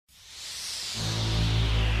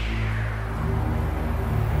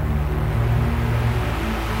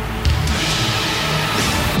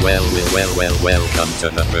Welcome to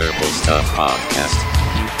the Purple Stuff Podcast.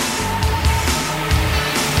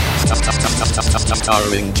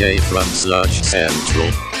 Starring Jay from Sludge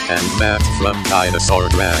Central and Matt from Dinosaur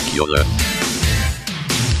Dracula.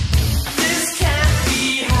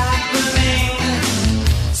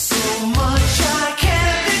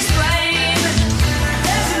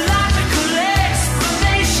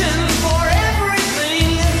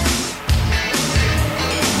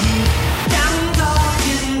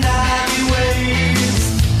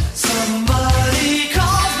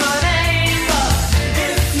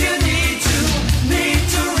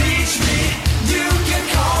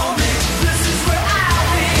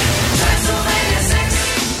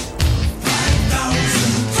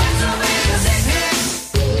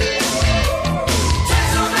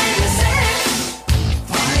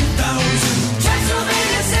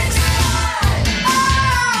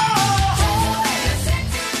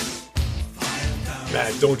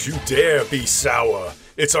 Don't you dare be sour.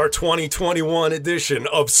 It's our 2021 edition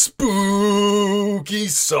of Spooky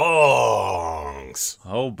Songs.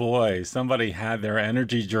 Oh boy, somebody had their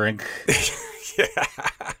energy drink. Yeah,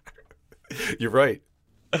 you're right.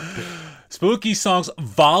 Spooky Songs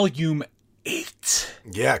Volume 8.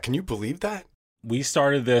 Yeah, can you believe that? We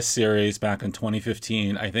started this series back in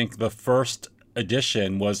 2015. I think the first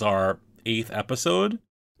edition was our 8th episode.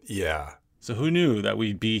 Yeah. So who knew that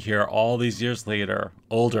we'd be here all these years later,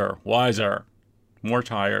 older, wiser, more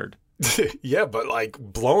tired? Yeah, but like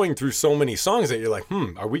blowing through so many songs that you're like,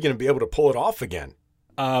 are we going to be able to pull it off again?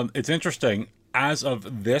 It's interesting. As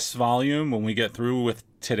of this volume, when we get through with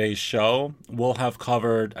today's show, we'll have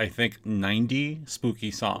covered, I think, 90 spooky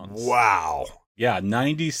songs. Wow. Yeah,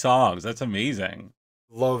 90 songs. That's amazing.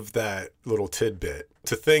 Love that little tidbit.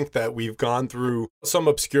 To think that we've gone through some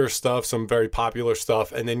obscure stuff, some very popular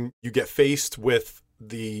stuff, and then you get faced with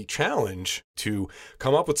the challenge to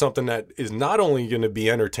come up with something that is not only going to be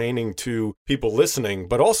entertaining to people listening,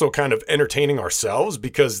 but also kind of entertaining ourselves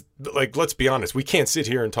because, like, let's be honest, we can't sit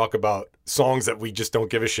here and talk about songs that we just don't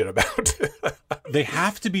give a shit about. They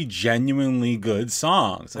have to be genuinely good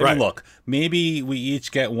songs. I mean, look, maybe we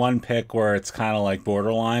each get one pick where it's kind of like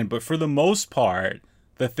borderline, but for the most part,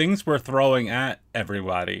 the things we're throwing at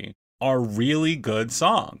everybody are really good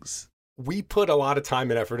songs. We put a lot of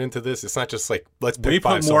time and effort into this. It's not just like, let's pick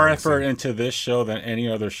 5 songs. We put more effort into this show than any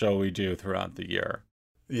other show we do throughout the year.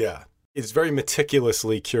 Yeah. It's very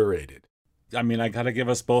meticulously curated. I mean, I got to give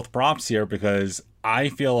us both props here because I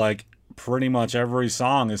feel like pretty much every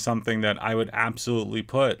song is something that I would absolutely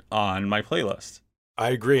put on my playlist.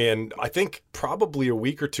 I agree. And I think probably a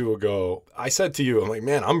week or two ago, I said to you, I'm like,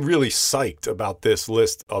 man, I'm really psyched about this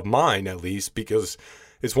list of mine, at least, because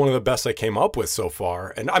it's one of the best I came up with so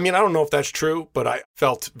far. And I mean, I don't know if that's true, but I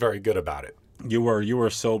felt very good about it. You were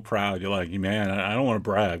so proud. You're like, man, I don't want to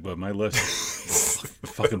brag, but my list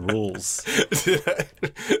fucking rules.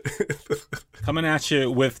 Coming at you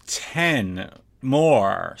with 10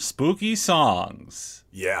 more spooky songs.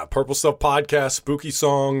 Yeah, Purple Stuff Podcast, spooky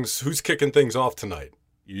songs. Who's kicking things off tonight?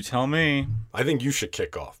 You tell me. I think you should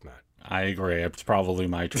kick off, Matt. I agree. It's probably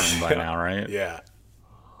my turn by now, right? Yeah.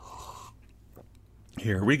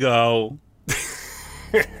 Here we go.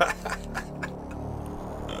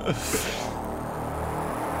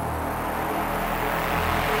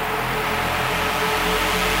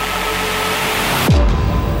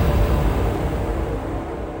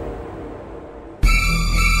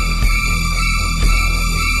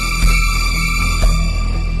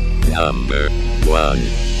 Number 1.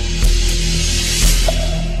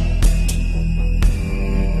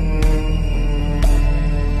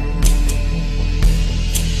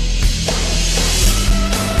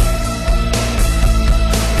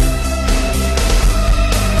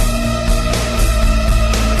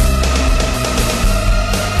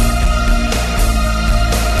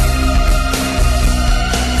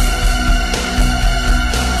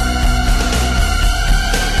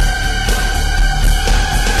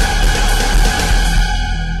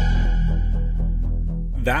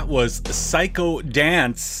 That was Psycho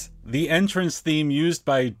Dance, the entrance theme used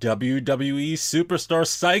by WWE superstar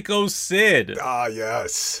Psycho Sid. Ah,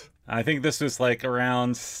 yes. I think this was like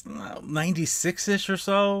around 96-ish or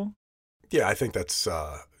so. Yeah, I think that's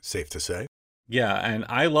safe to say. Yeah, and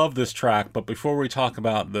I love this track, but before we talk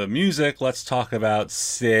about the music, let's talk about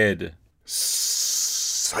Sid.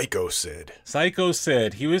 Psycho Sid. Psycho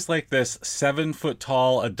Sid. He was like this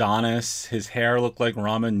 7-foot-tall Adonis. His hair looked like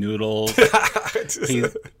ramen noodles. He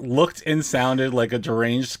looked and sounded like a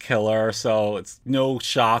deranged killer, so it's no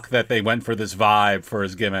shock that they went for this vibe for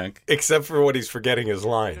his gimmick. Except for what he's forgetting his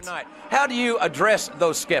lines. How do you address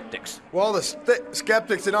those skeptics? Well, the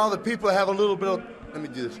skeptics and all the people have a little bit of Let me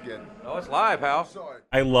do this again. Oh, it's live, pal. Sorry.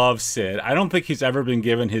 I love Sid. I don't think he's ever been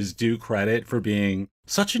given his due credit for being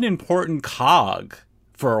such an important cog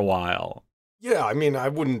for a while. Yeah, I mean, I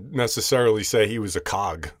wouldn't necessarily say he was a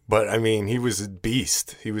cog, but I mean, he was a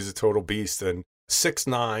beast. He was a total beast. And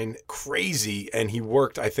 6'9", crazy, and he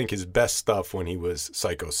worked, I think, his best stuff when he was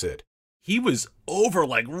Psycho Sid. He was over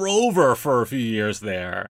like Rover for a few years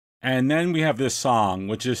there. And then we have this song,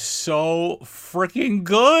 which is so freaking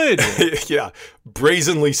good. Yeah,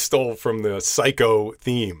 brazenly stole from the Psycho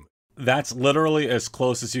theme. That's literally as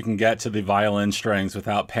close as you can get to the violin strings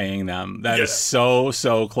without paying them. That is so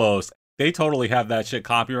close. They totally have that shit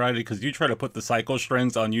copyrighted because you try to put the Psycho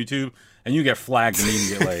strings on YouTube and you get flagged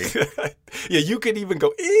immediately. Yeah, you could even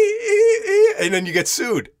go, and then you get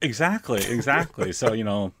sued. Exactly.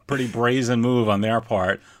 So, pretty brazen move on their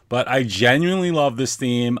part. But I genuinely love this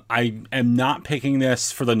theme. I am not picking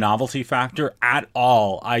this for the novelty factor at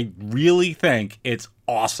all. I really think it's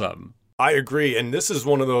awesome. I agree. And this is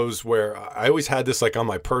one of those where I always had this like on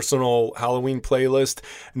my personal Halloween playlist.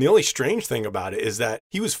 And the only strange thing about it is that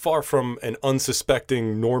he was far from an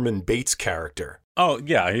unsuspecting Norman Bates character. Oh,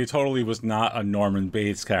 yeah, he totally was not a Norman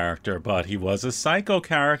Bates character, but he was a Psycho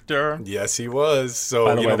character. Yes, he was. So,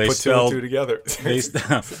 by the way, put two and two together.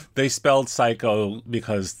 They spelled Psycho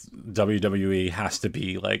because WWE has to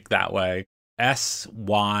be like that way.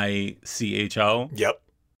 SYCHO. Yep.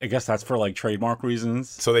 I guess that's for like trademark reasons.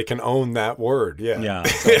 So they can own that word, yeah. Yeah.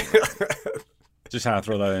 So just had to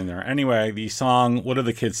throw that in there. Anyway, the song, what do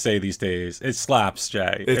the kids say these days? It slaps,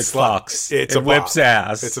 Jay. It fucks. It whips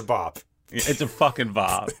ass. It's a bop. It's a fucking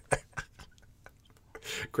bop.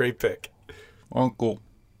 Great pick. Uncle.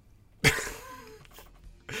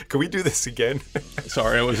 Can we do this again?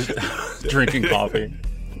 Sorry, I was drinking coffee.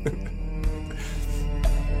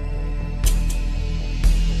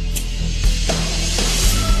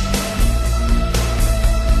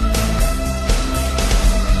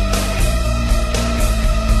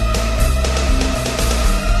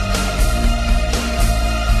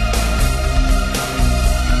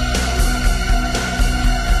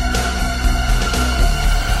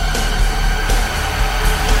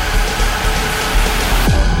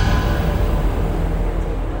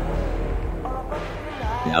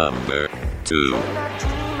 Number 2.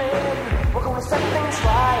 We're gonna set things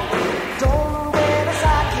right. Don't get a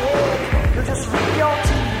sidekick. You just read your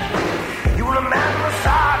teeth. You want a man with a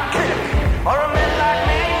sidekick or a man like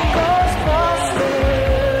me? Ghostbusters.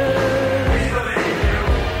 We believe you.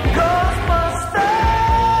 Ghostbusters.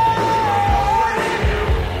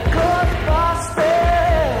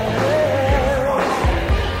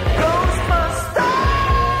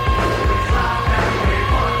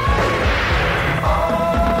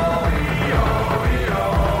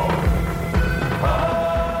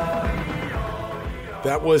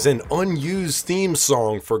 That was an unused theme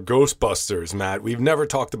song for Ghostbusters, Matt. We've never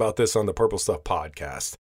talked about this on the Purple Stuff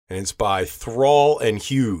podcast. And it's by Thrall and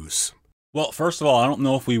Hughes. Well, first of all, I don't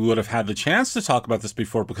know if we would have had the chance to talk about this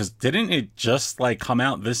before because didn't it just come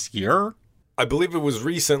out this year? I believe it was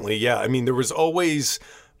recently, yeah. I mean, there was always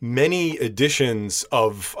many editions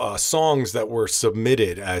of songs that were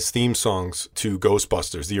submitted as theme songs to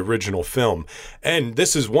Ghostbusters, the original film. And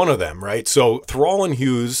this is one of them, right? So Thrall and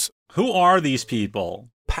Hughes. Who are these people?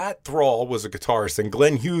 Pat Thrall was a guitarist, and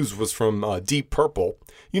Glenn Hughes was from Deep Purple.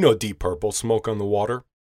 You know Deep Purple, Smoke on the Water.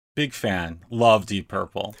 Big fan. Love Deep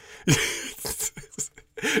Purple.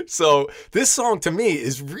 So this song to me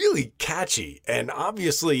is really catchy. And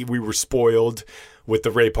obviously we were spoiled with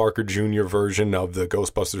the Ray Parker Jr. version of the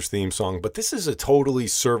Ghostbusters theme song. But this is a totally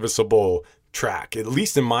serviceable track, at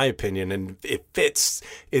least in my opinion. And it fits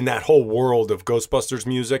in that whole world of Ghostbusters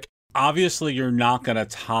music. Obviously, you're not going to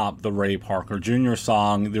top the Ray Parker Jr.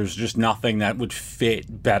 song. There's just nothing that would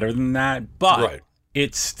fit better than that. But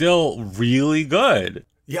It's still really good.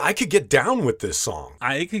 Yeah, I could get down with this song.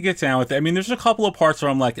 I could get down with it. I mean, there's a couple of parts where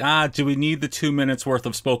I'm like, do we need the 2 minutes worth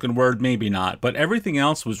of spoken word? Maybe not. But everything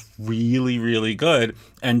else was really, really good.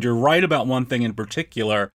 And you're right about one thing in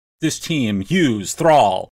particular. This team, Hughes,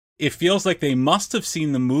 Thrall, it feels like they must have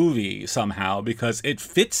seen the movie somehow because it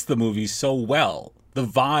fits the movie so well. The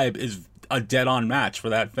vibe is a dead-on match for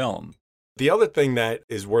that film. The other thing that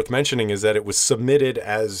is worth mentioning is that it was submitted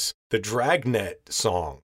as the Dragnet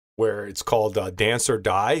song, where it's called Dance or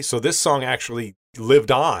Die. So this song actually lived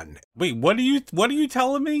on. Wait, what are you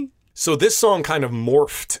telling me? So this song kind of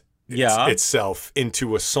morphed itself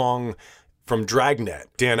into a song from Dragnet.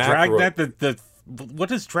 Dan Aykroyd. Dragnet,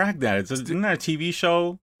 what is Dragnet? Isn't that a TV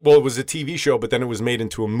show? Well, it was a TV show, but then it was made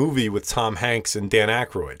into a movie with Tom Hanks and Dan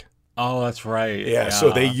Aykroyd. Oh, that's right. Yeah,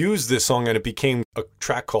 so they used this song and it became a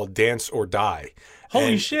track called Dance or Die.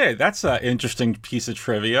 Holy shit, that's an interesting piece of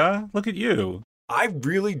trivia. Look at you. I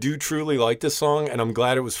really do truly like this song, and I'm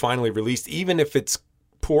glad it was finally released. Even if it's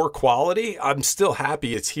poor quality, I'm still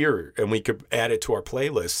happy it's here and we could add it to our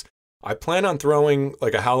playlist. I plan on throwing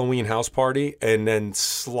like a Halloween house party and then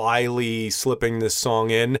slyly slipping this song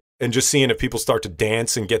in and just seeing if people start to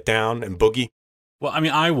dance and get down and boogie. Well, I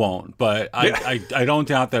mean, I won't, but I don't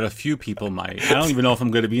doubt that a few people might. I don't even know if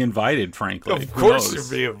I'm going to be invited, frankly. Of course you'll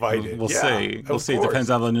be invited. We'll see. We'll see. It depends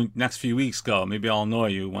how the next few weeks go. Maybe I'll annoy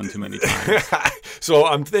you one too many times. So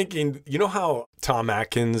I'm thinking, you know how Tom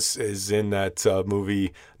Atkins is in that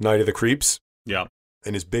movie Night of the Creeps? Yeah.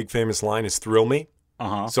 And his big famous line is "Thrill Me."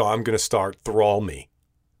 Uh-huh. So I'm going to start "Thrall Me."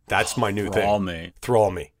 That's my new thing. Thrall Me.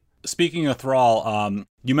 Thrall Me. Speaking of thrall,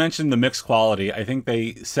 you mentioned the mix quality. I think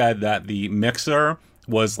they said that the mixer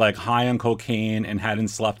was like high on cocaine and hadn't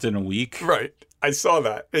slept in a week. Right. I saw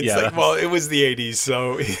that. It's like, well, it was the 80s,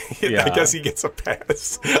 so I guess he gets a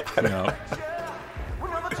pass. No.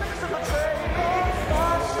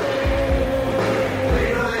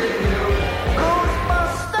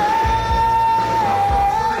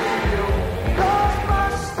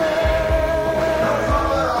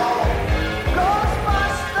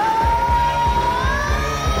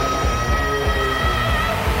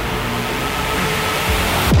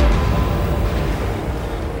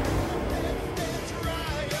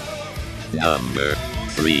 Number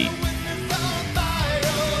 3.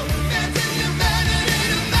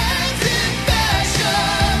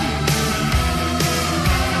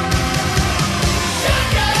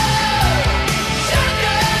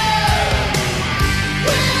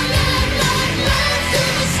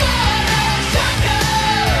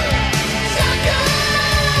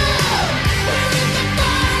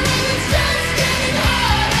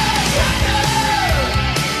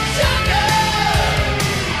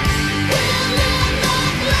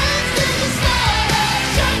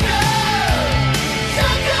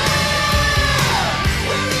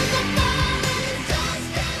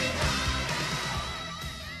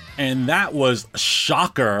 And that was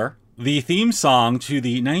Shocker, the theme song to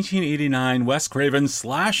the 1989 Wes Craven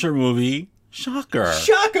slasher movie, Shocker.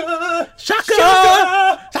 Shocker! Shocker!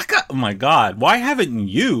 Shocker! Shocker! Oh my God. Why haven't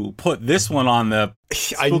you put this one on the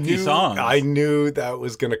spooky songs? I knew that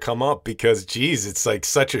was going to come up because, geez, it's like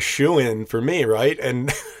such a shoo-in for me, right? And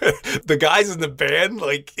the guys in the band,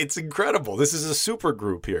 like, it's incredible. This is a super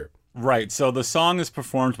group here. Right, so the song is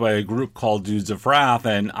performed by a group called Dudes of Wrath,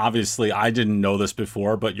 and obviously I didn't know this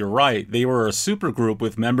before, but you're right. They were a supergroup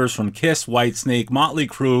with members from Kiss, Whitesnake, Motley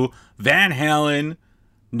Crue, Van Halen.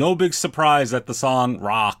 No big surprise that the song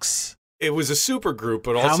rocks. It was a super group,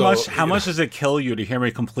 but also... How much does it kill you to hear me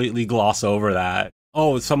completely gloss over that?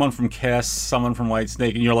 Oh, it's someone from Kiss, someone from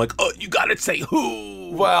Whitesnake, and you're like, oh, you gotta say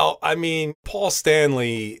who? Well, I mean, Paul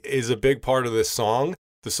Stanley is a big part of this song.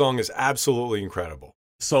 The song is absolutely incredible.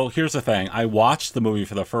 So here's the thing. I watched the movie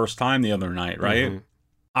for the first time the other night, right? Mm-hmm.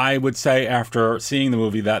 I would say after seeing the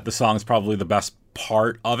movie that the song is probably the best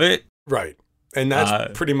part of it. Right. And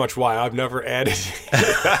that's pretty much why I've never added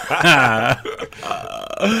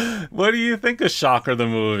What do you think of Shocker the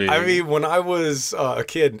movie? I mean, when I was a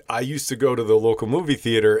kid, I used to go to the local movie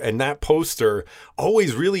theater, and that poster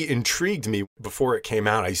always really intrigued me before it came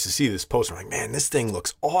out. I used to see this poster. I'm like, man, this thing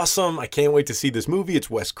looks awesome. I can't wait to see this movie.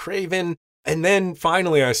 It's Wes Craven. And then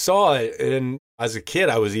finally I saw it, and as a kid,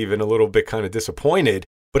 I was even a little bit kind of disappointed.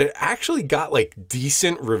 But it actually got like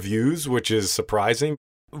decent reviews, which is surprising.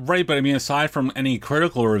 Right, but I mean, aside from any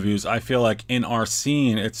critical reviews, I feel like in our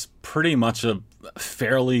scene, it's pretty much a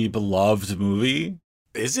fairly beloved movie.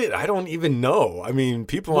 Is it? I don't even know. I mean,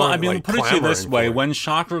 people aren't like put it to you this way. it. When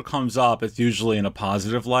Shocker comes up, it's usually in a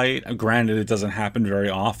positive light. Granted, it doesn't happen very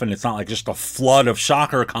often. It's not like just a flood of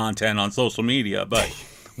Shocker content on social media, but...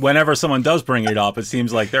 Whenever someone does bring it up, it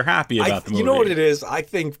seems like they're happy about the movie. You know what it is? I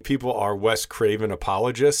think people are Wes Craven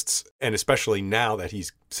apologists, and especially now that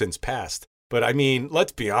he's since passed. But I mean,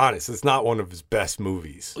 let's be honest, it's not one of his best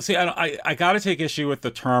movies. See, I got to take issue with the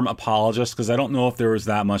term apologist because I don't know if there was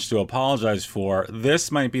that much to apologize for. This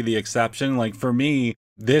might be the exception. Like for me,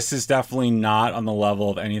 this is definitely not on the level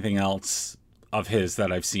of anything else of his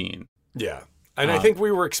that I've seen. Yeah. And I think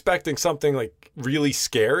we were expecting something like really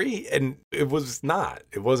scary, and it was not.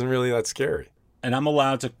 It wasn't really that scary. And I'm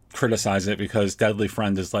allowed to criticize it because Deadly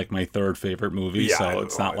Friend is like my third favorite movie, so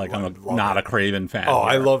it's not like I'm not a Craven fan. Oh,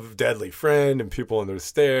 I love Deadly Friend and People Under the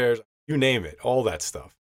Stairs. You name it, all that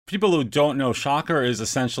stuff. People who don't know, Shocker is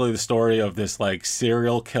essentially the story of this like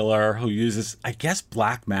serial killer who uses, I guess,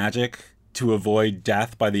 black magic to avoid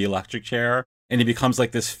death by the electric chair. and he becomes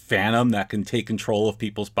like this phantom that can take control of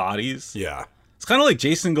people's bodies. Yeah. It's kind of like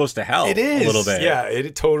Jason Goes to Hell. It is. A little bit. Yeah,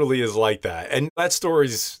 it totally is like that. And that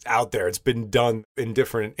story's out there. It's been done in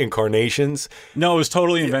different incarnations. No, it was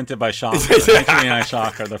totally invented by Shocker. 1989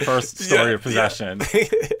 Shocker, the first story of possession.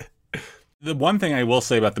 The one thing I will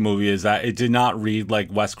say about the movie is that it did not read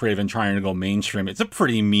like Wes Craven trying to go mainstream. It's a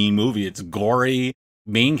pretty mean movie. It's gory.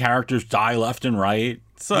 Main characters die left and right.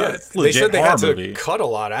 It's a legit they said they had movie. to cut a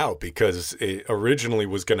lot out because it originally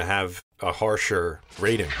was going to have a harsher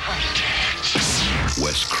rating.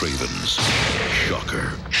 Wes Craven's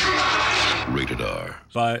Shocker. Rated R.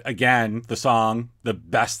 But again, the song, the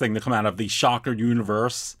best thing to come out of the Shocker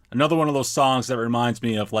universe. Another one of those songs that reminds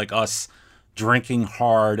me of like us drinking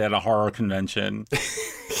hard at a horror convention.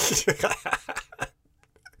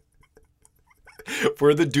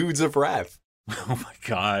 We're the dudes of wrath. Oh my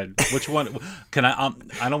God. Which one? Can I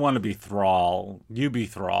don't want to be Thrall. You be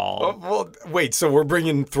Thrall. Well, wait, so we're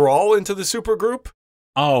bringing Thrall into the supergroup?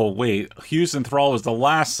 Oh, wait. Hughes and Thrall was the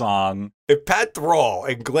last song. If Pat Thrall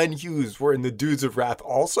and Glenn Hughes were in the Dudes of Wrath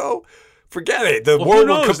also, forget it. The world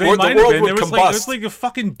would combust. There was like a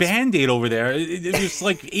fucking Band-Aid over there. It was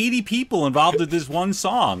like 80 people involved with this one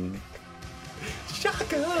song.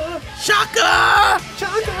 Shaka! Shaka!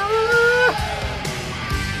 Shaka!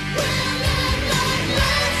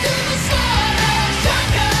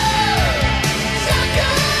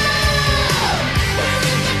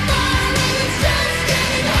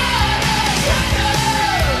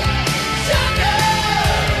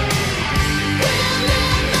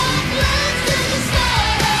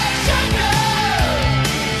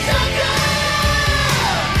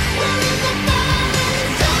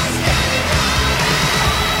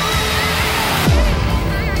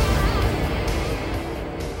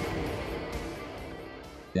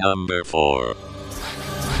 Number 4.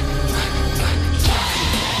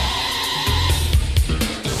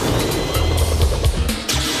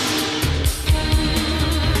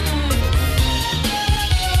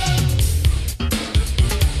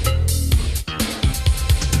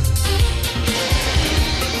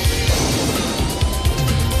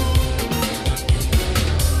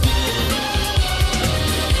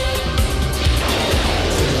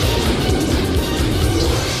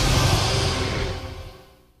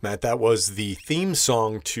 Matt, that was the theme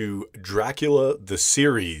song to Dracula the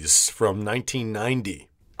series from 1990.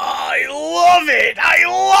 I love it! I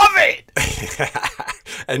love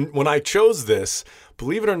it! And when I chose this,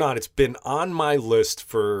 believe it or not, it's been on my list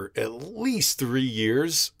for at least 3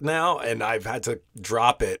 years now, and I've had to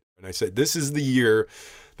drop it. And I said, this is the year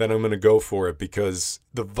that I'm going to go for it because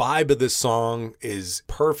the vibe of this song is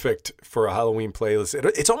perfect for a Halloween playlist.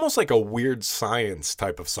 It's almost like a Weird Science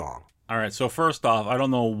type of song. All right, so first off, I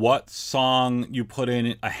don't know what song you put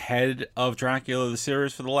in ahead of Dracula the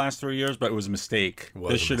series for the last 3 years, but it was a mistake.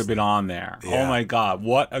 This should have been on there. Yeah. Oh my God,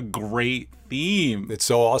 what a great theme. It's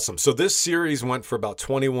so awesome. So this series went for about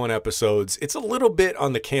 21 episodes. It's a little bit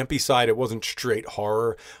on the campy side. It wasn't straight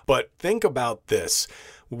horror, but think about this.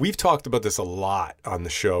 We've talked about this a lot on the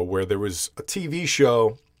show where there was a TV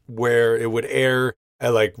show where it would air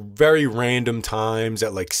at like very random times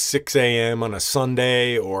at like 6 a.m. on a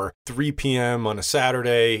Sunday or 3 p.m. on a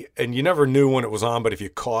Saturday. And you never knew when it was on, but if you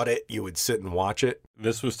caught it, you would sit and watch it.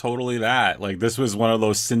 This was totally that. Like, this was one of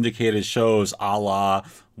those syndicated shows a la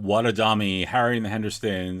What a Dummy, Harry and the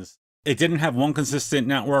Hendersons. It didn't have one consistent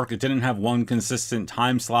network. It didn't have one consistent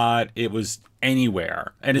time slot. It was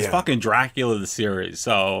anywhere. And it's fucking Dracula the series.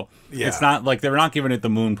 So it's not like they're not giving it the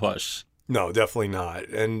moon push. No, definitely not.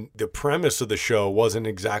 And the premise of the show wasn't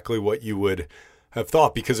exactly what you would have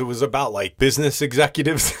thought because it was about like business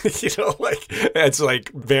executives, like it's like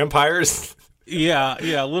vampires. Yeah,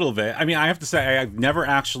 a little bit. I mean, I have to say, I've never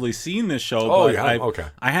actually seen this show. Oh, but yeah? Okay.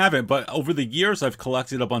 I haven't, but over the years, I've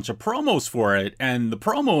collected a bunch of promos for it, and the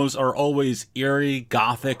promos are always eerie,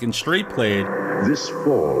 gothic, and straight played. This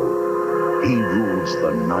fall, he rules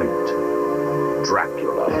the night.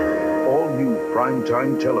 Dracula. All new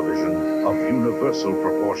primetime television of universal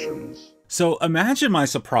proportions. So imagine my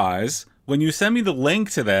surprise when you send me the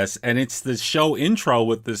link to this, and it's the show intro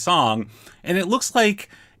with the song, and it looks like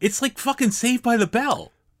it's like fucking Saved by the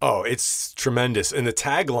Bell. Oh, it's tremendous. And the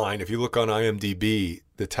tagline, if you look on IMDb,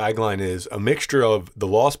 the tagline is a mixture of The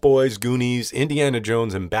Lost Boys, Goonies, Indiana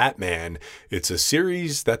Jones, and Batman. It's a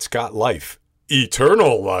series that's got life.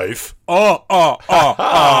 Eternal life.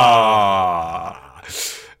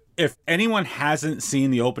 If anyone hasn't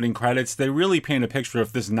seen the opening credits, they really paint a picture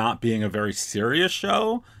of this not being a very serious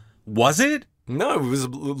show. Was it? No, it was a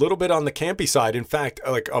little bit on the campy side. In fact,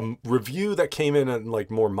 like a review that came in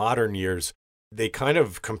like more modern years They kind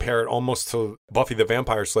of compare it almost to Buffy the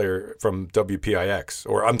Vampire Slayer from WPIX,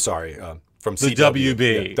 or I'm sorry, from the CW.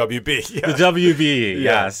 WB. Yeah, WB. Yeah. The WB.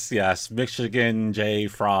 Yeah. Yes. Michigan J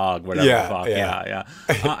Frog, whatever the fuck. Yeah.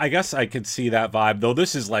 I guess I could see that vibe, though.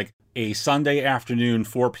 This is like a Sunday afternoon,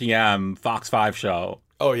 4 p.m. Fox 5 show.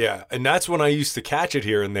 Oh, yeah. And that's when I used to catch it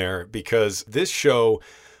here and there, because this show,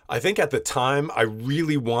 I think at the time, I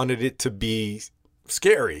really wanted it to be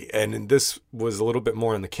scary. And this was a little bit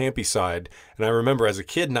more on the campy side. And I remember as a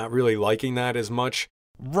kid not really liking that as much.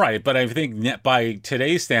 Right, but I think by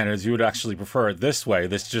today's standards, you would actually prefer it this way.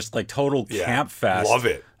 This just like total camp fest. Love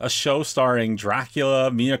it. A show starring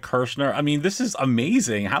Dracula, Mia Kirshner. I mean, this is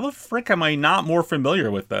amazing. How the frick am I not more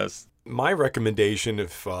familiar with this? My recommendation,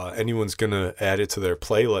 if anyone's going to add it to their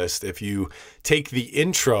playlist, if you take the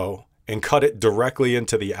intro and cut it directly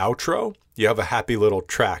into the outro, you have a happy little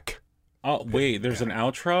track. Oh, wait, there's an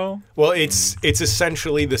outro? Well, it's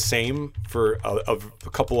essentially the same for a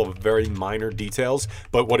couple of very minor details,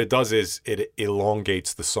 but what it does is it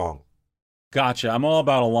elongates the song. Gotcha. I'm all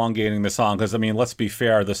about elongating the song because, I mean, let's be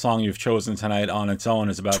fair. The song you've chosen tonight on its own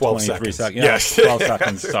is about 23 seconds. Yeah, yes. 12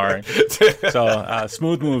 seconds, sorry. So,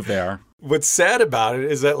 smooth move there. What's sad about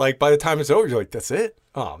it is that, like, by the time it's over, you're like, that's it?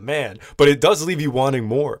 Oh, man. But it does leave you wanting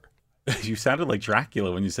more. You sounded like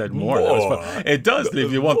Dracula when you said more. It does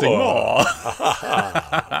leave you wanting more.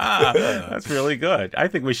 That's really good. I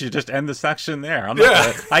think we should just end the section there.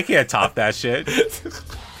 I can't top that shit.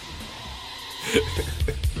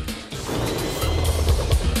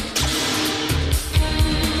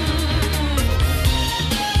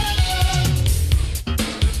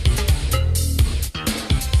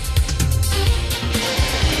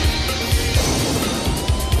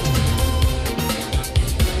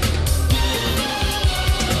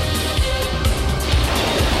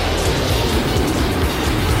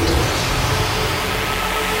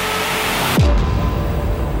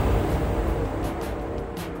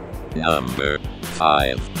 Number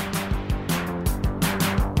 5.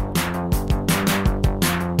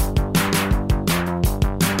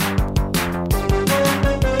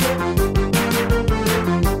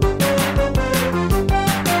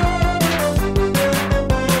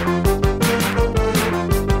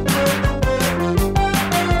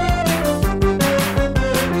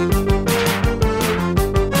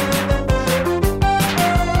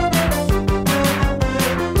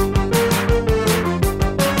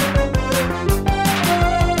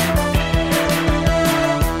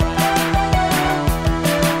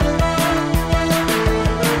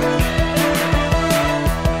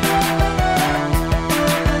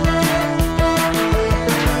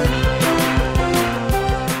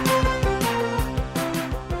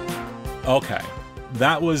 Okay.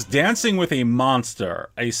 That was Dancing with a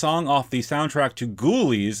Monster, a song off the soundtrack to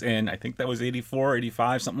Ghoulies in, I think that was 84,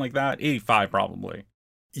 85, something like that. 85, probably.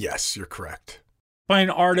 Yes, you're correct. By an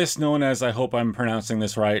artist known as, I hope I'm pronouncing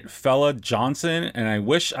this right, Fella Johnson, and I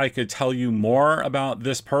wish I could tell you more about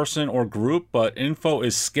this person or group, but info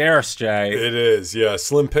is scarce, Jay. It is, yeah.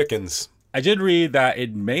 Slim pickings. I did read that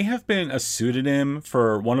it may have been a pseudonym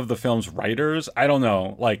for one of the film's writers. I don't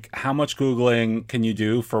know. Like, how much Googling can you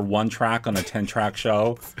do for one track on a 10-track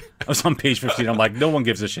show? I was on page 15. I'm like, no one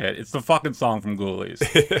gives a shit. It's the fucking song from Ghoulies.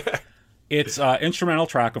 It's an instrumental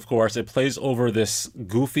track, of course. It plays over this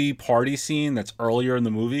goofy party scene that's earlier in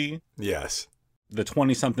the movie. Yes. The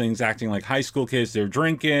 20-somethings acting like high school kids. They're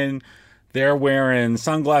drinking. They're wearing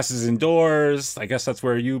sunglasses indoors. I guess that's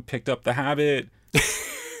where you picked up the habit.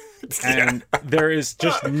 And there is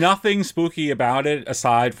just nothing spooky about it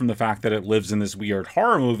aside from the fact that it lives in this weird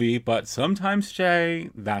horror movie. But sometimes,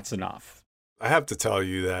 Jay, that's enough. I have to tell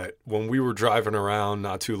you that when we were driving around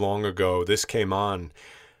not too long ago, this came on.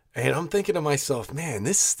 And I'm thinking to myself, man,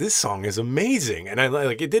 this song is amazing. And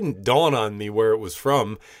it didn't dawn on me where it was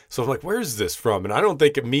from. So I'm like, where's this from? And I don't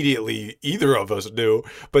think immediately either of us knew.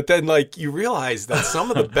 But then you realize that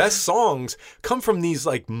some of the best songs come from these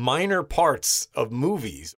minor parts of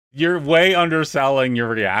movies. You're way underselling your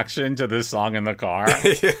reaction to this song in the car.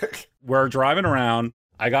 We're driving around.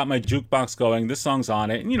 I got my jukebox going. This song's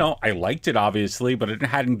on it. And, I liked it, obviously, but I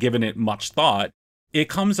hadn't given it much thought. It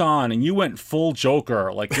comes on, and you went full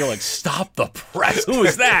Joker. You're like, stop the press. Who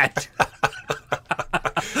is that?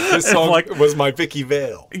 This song was my Vicky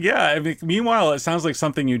Vale. Yeah. I mean, meanwhile, it sounds like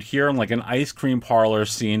something you'd hear in an ice cream parlor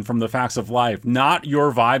scene from The Facts of Life. Not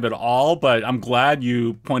your vibe at all, but I'm glad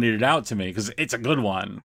you pointed it out to me because it's a good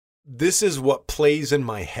one. This is what plays in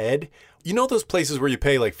my head. You know those places where you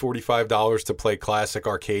pay $45 to play classic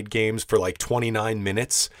arcade games for 29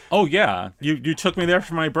 minutes? Oh, yeah. You took me there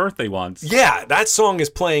for my birthday once. Yeah, that song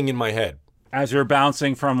is playing in my head. As you're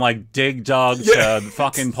bouncing from like Dig Dug to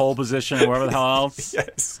fucking pole position or whatever the hell else.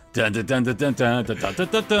 Yes.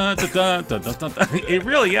 It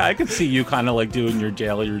really, I could see you kind of like doing your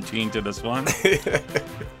daily routine to this one.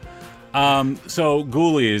 So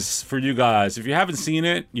Ghoulies, for you guys, if you haven't seen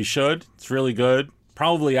it, you should. It's really good.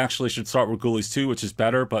 Probably actually should start with Ghoulies 2, which is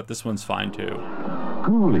better, but this one's fine too.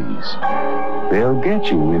 Ghoulies. They'll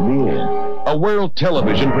get you in the end. A world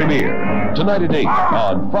television premiere. Tonight at 8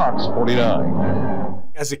 on Fox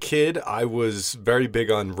 49. As a kid, I was very big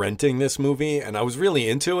on renting this movie, and I was really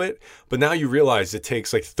into it. But now you realize it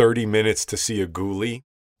takes like 30 minutes to see a ghoulie.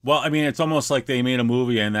 Well, I mean, it's almost like they made a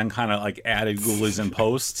movie and then kind of like added ghoulies in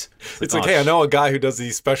post. It's like, hey, I know a guy who does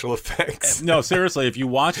these special effects. No, seriously, if you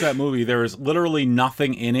watch that movie, there is literally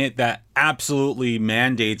nothing in it that absolutely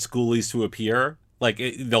mandates ghoulies to appear. Like,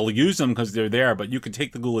 they'll use them because they're there, but you could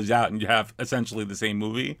take the ghoulies out and you have essentially the same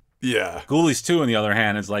movie. Yeah. Ghoulies 2, on the other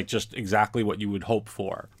hand, is like just exactly what you would hope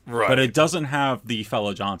for. Right. But it doesn't have the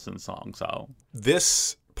Fella Johnson song, so.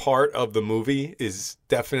 This part of the movie is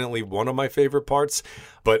definitely one of my favorite parts,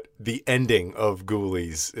 but the ending of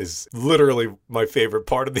Ghoulies is literally my favorite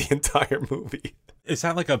part of the entire movie. Is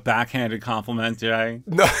that like a backhanded compliment, Jay?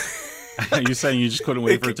 No. Are you saying you just couldn't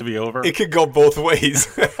wait for it to be over? It could go both ways.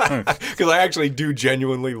 Because I actually do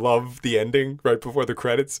genuinely love the ending right before the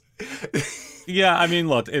credits. Yeah, I mean,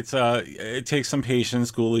 look, it takes some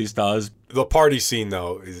patience, Ghoulies does. The party scene,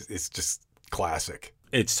 though, is just classic.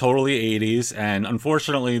 It's totally 80s, and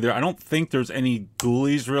unfortunately, I don't think there's any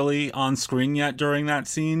ghoulies really on screen yet during that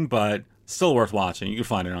scene, but still worth watching. You can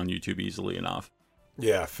find it on YouTube easily enough.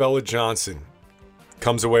 Yeah, Fella Johnson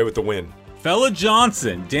comes away with the win. Fella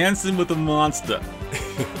Johnson, Dancing with a Monster.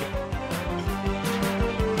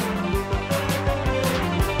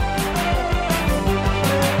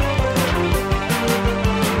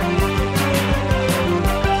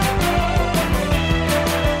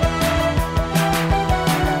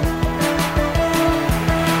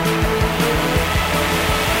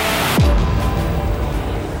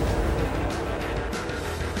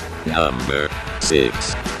 Number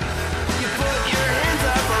 6.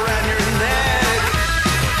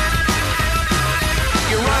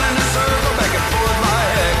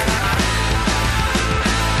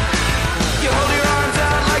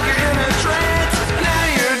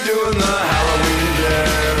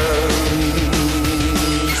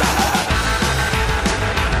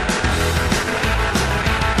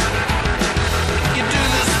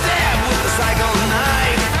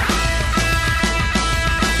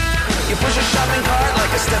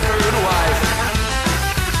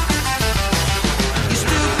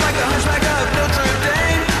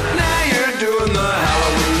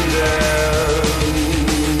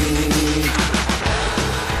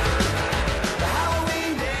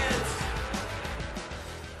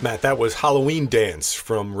 Matt, that was Halloween Dance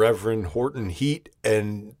from Reverend Horton Heat,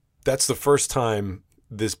 and that's the first time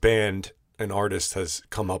this band and artist has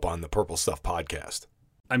come up on the Purple Stuff podcast.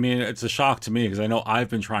 I mean, it's a shock to me because I know I've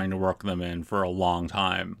been trying to work them in for a long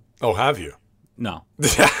time. Oh, have you? No.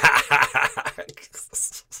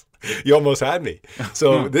 You almost had me.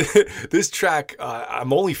 So this track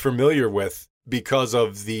I'm only familiar with because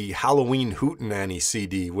of the Halloween Hootenanny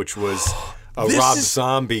CD, which was a Rob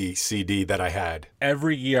Zombie CD that I had.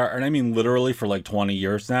 Every year, and I mean literally for like 20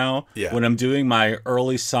 years now, yeah. When I'm doing my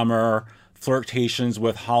early summer flirtations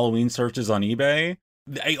with Halloween searches on eBay,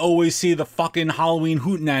 I always see the fucking Halloween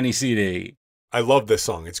Hootenanny CD. I love this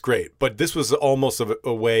song. It's great. But this was almost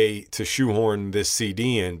a way to shoehorn this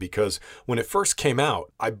CD in because when it first came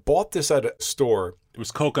out, I bought this at a store. It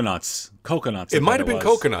was Coconuts. It might have been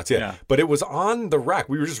Coconuts, yeah. But it was on the rack.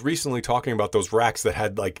 We were just recently talking about those racks that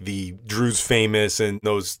had like the Drew's Famous and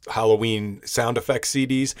those Halloween sound effects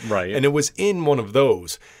CDs. Right. And it was in one of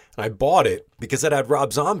those. And I bought it because it had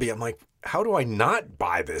Rob Zombie. I'm like, how do I not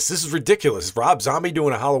buy this? This is ridiculous. Rob Zombie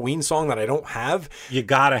doing a Halloween song that I don't have. You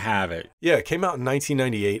gotta have it. Yeah, it came out in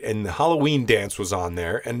 1998, and the Halloween Dance was on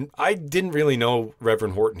there. And I didn't really know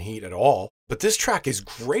Reverend Horton Heat at all. But this track is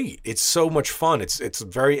great. It's so much fun. It's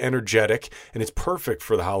very energetic, and it's perfect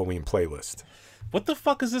for the Halloween playlist. What the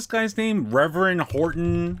fuck is this guy's name? Reverend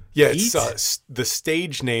Horton Yeah, Heat? It's the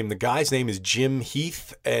stage name. The guy's name is Jim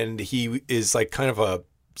Heath, and he is like kind of a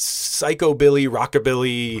psychobilly,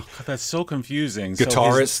 rockabilly. Oh, God, that's so confusing.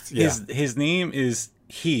 Guitarist. So his name is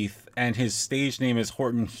Heath, and his stage name is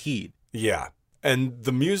Horton Heat. Yeah. And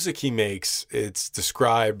the music he makes, it's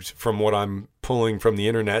described from what I'm pulling from the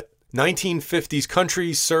internet. 1950s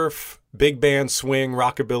country, surf, big band, swing,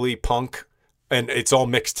 rockabilly, punk. And it's all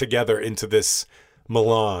mixed together into this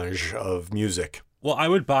melange of music. Well, I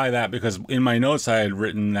would buy that because in my notes I had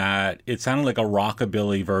written that it sounded like a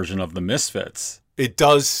rockabilly version of the Misfits. It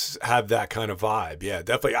does have that kind of vibe. Yeah,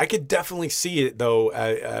 definitely. I could definitely see it, though,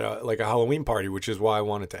 at a Halloween party, which is why I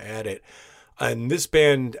wanted to add it. And this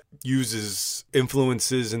band uses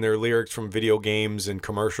influences in their lyrics from video games and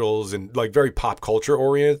commercials and like very pop culture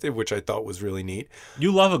oriented, which I thought was really neat.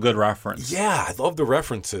 You love a good reference. Yeah, I love the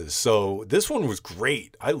references. So this one was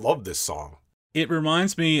great. I love this song. It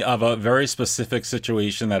reminds me of a very specific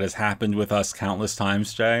situation that has happened with us countless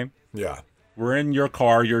times, Jay. Yeah. We're in your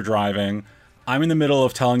car, you're driving. I'm in the middle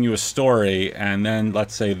of telling you a story, and then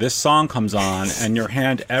let's say this song comes on, and your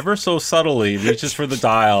hand ever so subtly reaches for the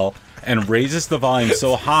dial and raises the volume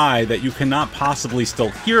so high that you cannot possibly still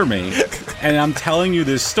hear me. And I'm telling you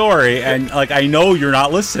this story, and like I know you're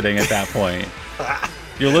not listening at that point.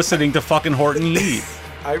 You're listening to fucking Horton Heat.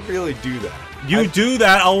 I really do that. You do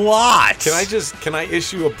that a lot. Can I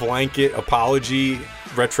issue a blanket apology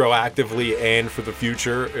retroactively and for the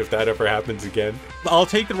future if that ever happens again? I'll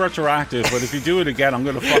take the retroactive, but if you do it again, I'm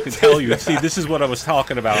going to fucking tell you. See, this is what I was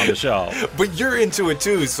talking about on the show. But you're into it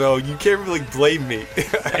too, so you can't really blame me.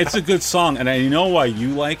 It's a good song, and I know why you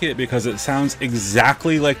like it, because it sounds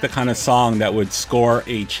exactly like the kind of song that would score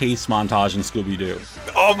a chase montage in Scooby-Doo.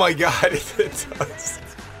 Oh my god, it does.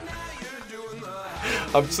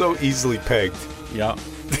 I'm so easily pegged. Yep.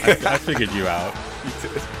 I figured you out. You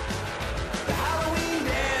did. The Halloween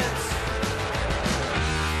dance.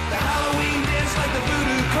 The Halloween dance like the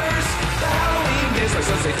voodoo curse. The Halloween dance like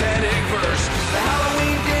some satanic verse. The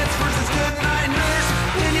Halloween dance versus good night nurse.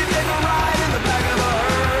 When you take a ride in the back of a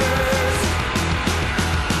hearse.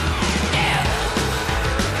 Yeah.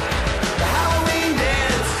 The Halloween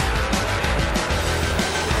dance.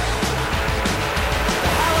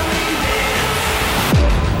 The Halloween dance.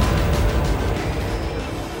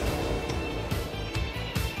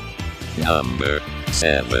 Number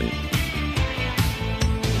 7.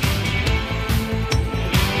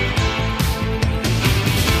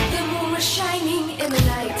 The moon was shining in the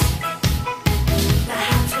night. The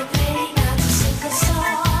hands were playing out to sing a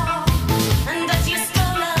song. And as you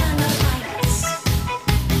stole on the lights,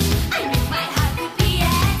 I knew my heart would be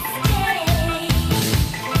at stake.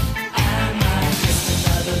 Am I just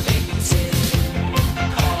another victim?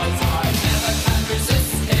 'Cause I never can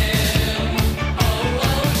resist him. Oh,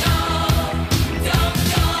 no, don't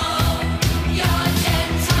go. Your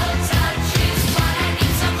gentle touch is what I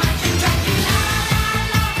need so much. And Dracula,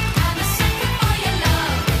 I'm a sucker for your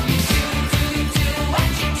love. You do what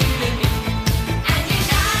you do to me. And you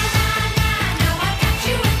know I got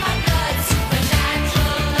you in my blood.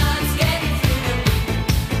 Supernatural love's getting through to me.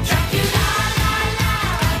 Dracula,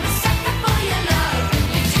 I'm a sucker for your love.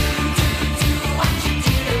 You do what you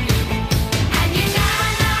do to me. And you know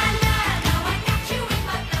I got you in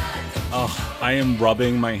my blood. Oh, I am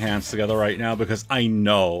rubbing my hands together right now because I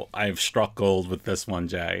know I've struck gold with this one,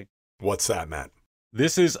 Jay. What's that, Matt?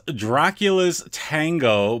 This is Dracula's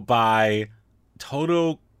Tango by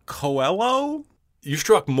Toto Coelho. You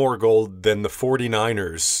struck more gold than the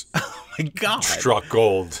 49ers Oh my God. struck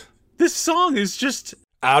gold. This song is just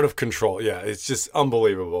Out of control. Yeah, it's just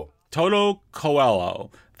unbelievable. Toto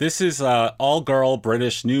Coelho. This is an all-girl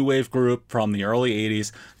British new wave group from the early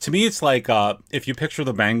 80s. To me, it's like if you picture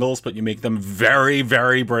the Bangles, but you make them very,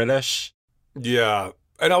 very British. Yeah.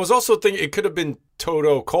 And I was also thinking it could have been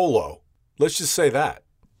Toto Colo. Let's just say that.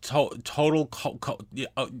 Total...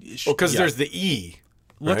 Because there's the E.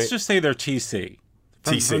 Let's right? just say they're TC.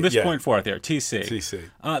 TC, From this yeah. point forth here, TC.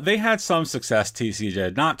 TC. They had some success, TC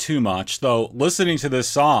did. Not too much, though. Listening to this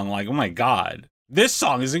song, like, oh my God. This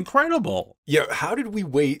song is incredible. Yeah, how did we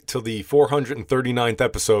wait till the 439th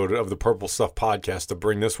episode of the Purple Stuff podcast to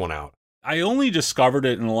bring this one out? I only discovered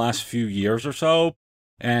it in the last few years or so,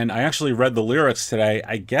 and I actually read the lyrics today.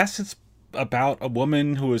 I guess it's about a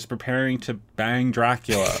woman who is preparing to bang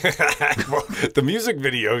Dracula. Well, the music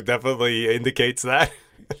video definitely indicates that.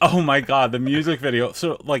 Oh my God, the music video.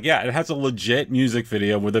 So, like, yeah, it has a legit music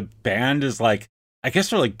video where the band is like, I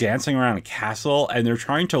guess they're like dancing around a castle and they're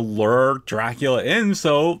trying to lure Dracula in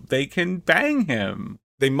so they can bang him.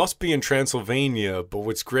 They must be in Transylvania, but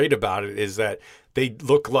what's great about it is that they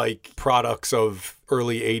look like products of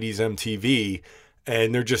early 80s MTV,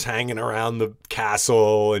 and they're just hanging around the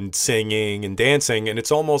castle and singing and dancing, and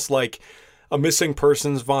it's almost like a Missing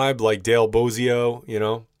Persons vibe, like Dale Bozio, you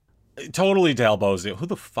know? Totally Dale Bozio. Who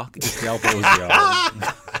the fuck is Dale Bozio?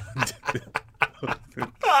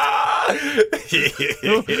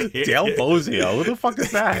 Dale Bozio? Who the fuck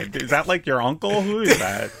is that? Is that like your uncle? Who is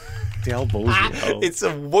that? Dale Bozio. It's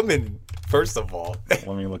a woman, first of all. Let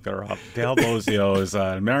me look her up. Dale Bozio is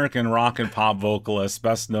an American rock and pop vocalist,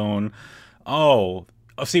 best known Oh,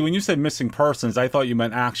 see, when you said missing persons, I thought you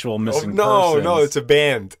meant actual missing no, persons. no, it's a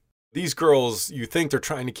band. These girls, you think they're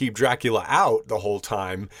trying to keep Dracula out the whole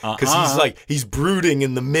time because he's brooding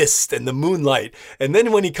in the mist and the moonlight. And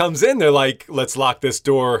then when he comes in, they're like, let's lock this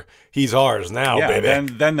door. He's ours now,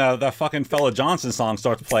 baby. Then the fucking Fella Johnson song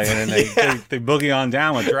starts playing and they boogie on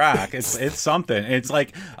down with Drac. It's something. It's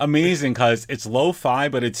like amazing because it's lo-fi,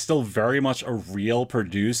 but it's still very much a real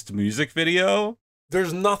produced music video.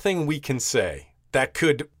 There's nothing we can say that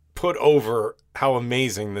could put over how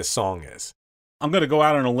amazing this song is. I'm going to go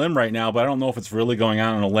out on a limb right now, but I don't know if it's really going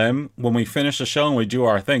out on a limb. When we finish the show and we do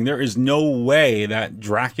our thing, there is no way that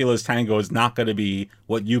Dracula's Tango is not going to be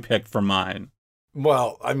what you picked for mine.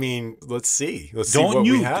 Well, I mean, let's see. Let's see what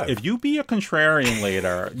we have. If you be a contrarian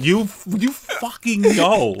later, you fucking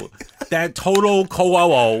know that Toto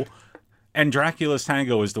Ko'o and Dracula's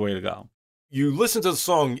Tango is the way to go. You listen to the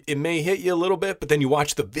song, it may hit you a little bit, but then you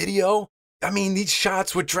watch the video. I mean, these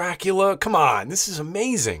shots with Dracula, come on, this is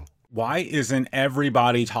amazing. Why isn't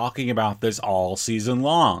everybody talking about this all season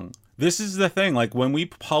long? This is the thing. Like, when we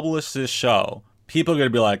publish this show, people are going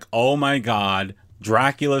to be like, oh my God,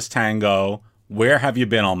 Dracula's Tango, where have you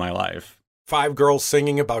been all my life? 5 girls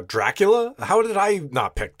singing about Dracula? How did I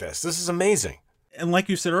not pick this? This is amazing. And like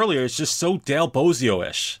you said earlier, it's just so Dale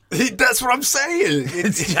Bozio-ish. That's what I'm saying.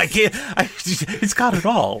 It's got it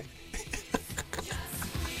all.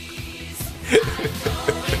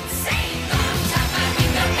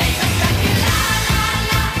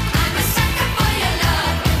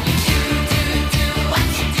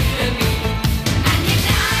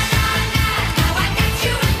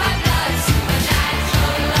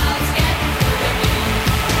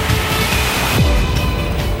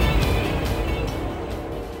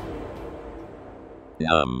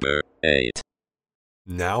 Number 8.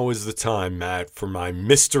 Now is the time, Matt, for my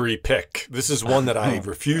mystery pick. This is one that I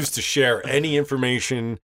refuse to share any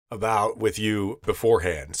information about with you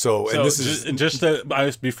beforehand. So this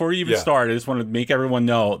is before you even start, I just want to make everyone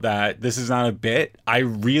know that this is not a bit. I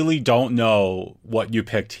really don't know what you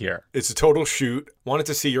picked here. It's a total shoot. Wanted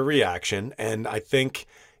to see your reaction, and I think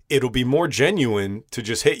it'll be more genuine to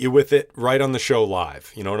just hit you with it right on the show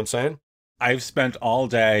live. You know what I'm saying? I've spent all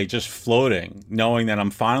day just floating, knowing that I'm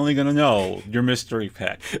finally going to know your mystery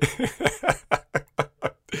pick.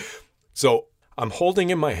 So I'm holding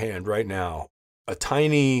in my hand right now a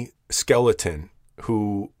tiny skeleton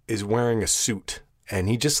who is wearing a suit, and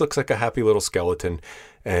he just looks like a happy little skeleton.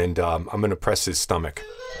 And I'm going to press his stomach.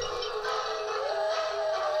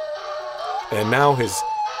 And now his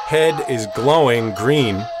head is glowing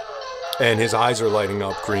green, and his eyes are lighting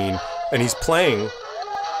up green, and he's playing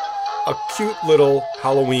a cute little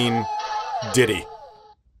Halloween ditty.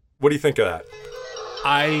 What do you think of that?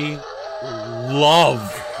 I love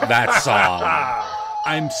that song.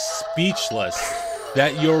 I'm speechless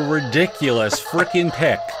that your ridiculous freaking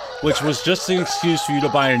pick, which was just an excuse for you to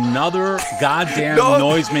buy another goddamn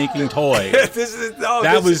noise-making toy.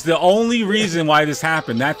 That was the only reason why this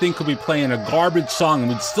happened. That thing could be playing a garbage song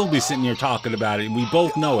and we'd still be sitting here talking about it, and we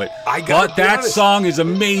both know it. But that song is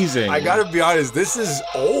amazing. I gotta be honest, this is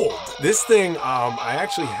old. This thing I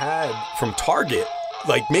actually had from Target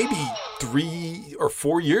like maybe 3 or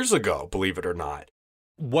 4 years ago, believe it or not.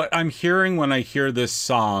 What I'm hearing when I hear this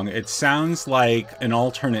song, it sounds like an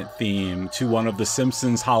alternate theme to one of the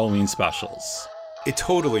Simpsons Halloween specials. It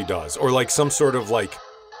totally does. Or like some sort of like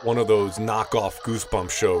one of those knockoff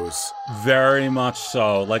Goosebumps shows. Very much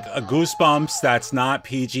so. Like a Goosebumps that's not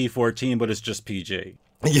PG-14, but it's just PG.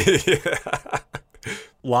 Yeah.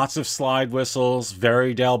 Lots of slide whistles,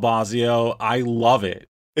 very Del Bosio. I love it.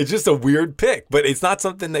 It's just a weird pick, but it's not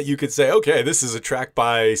something that you could say, okay, this is a track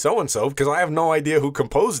by so-and-so, because I have no idea who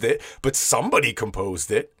composed it, but somebody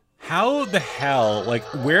composed it. How the hell, like,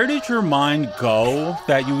 where did your mind go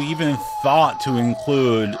that you even thought to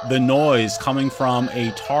include the noise coming from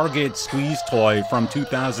a Target squeeze toy from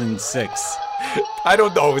 2006? I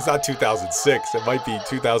don't know. It's not 2006. It might be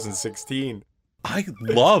 2016. I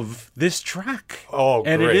love this track. Oh,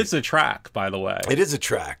 great. And it is a track, by the way. It is a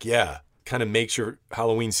track, yeah. Kind of makes your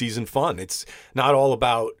Halloween season fun. It's not all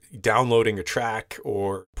about downloading a track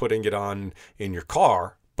or putting it on in your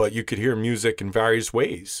car, but you could hear music in various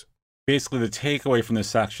ways. Basically, the takeaway from this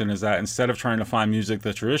section is that instead of trying to find music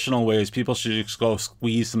the traditional ways, people should just go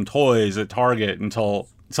squeeze some toys at Target until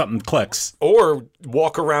something clicks. Or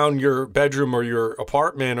walk around your bedroom or your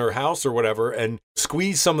apartment or house or whatever and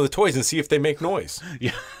squeeze some of the toys and see if they make noise.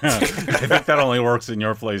 Yeah, I think that only works in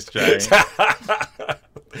your place, Jay.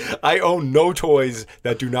 I own no toys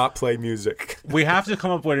that do not play music. We have to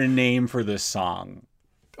come up with a name for this song.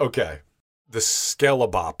 Okay. The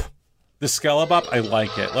Skelebop. The Skelebop, I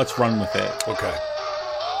like it. Let's run with it. Okay.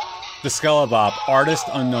 The Skelebop, artist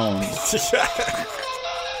unknown. That's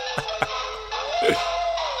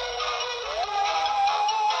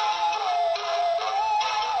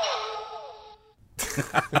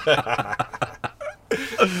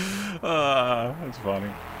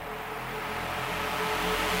funny.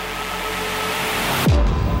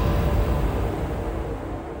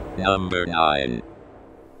 Number 9.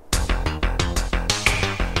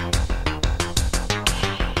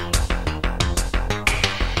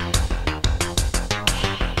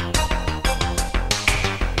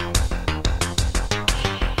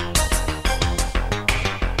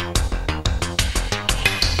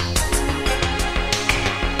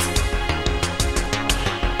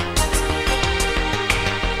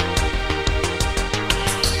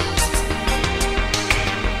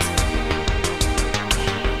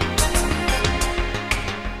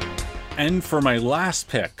 And for my last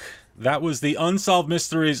pick, that was the Unsolved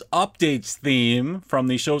Mysteries Updates theme from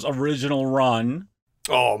the show's original run.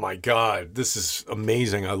 Oh my God, this is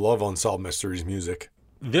amazing. I love Unsolved Mysteries music.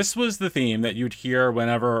 This was the theme that you'd hear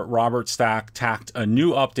whenever Robert Stack tacked a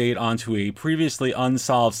new update onto a previously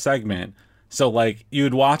unsolved segment. So, like,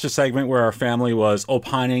 you'd watch a segment where a family was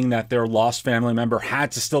opining that their lost family member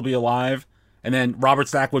had to still be alive, and then Robert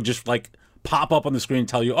Stack would just, like, pop up on the screen and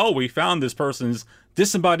tell you, oh, we found this person's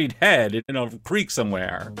disembodied head in a creek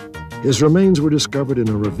somewhere. His remains were discovered in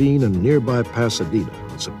a ravine in nearby Pasadena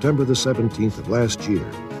on September the 17th of last year,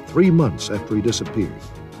 3 months after he disappeared.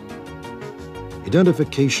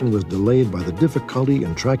 Identification was delayed by the difficulty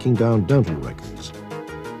in tracking down dental records.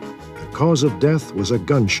 The cause of death was a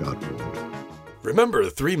gunshot wound. Remember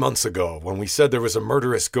 3 months ago when we said there was a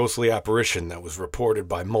murderous ghostly apparition that was reported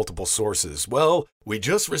by multiple sources? Well, we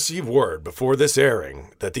just received word before this airing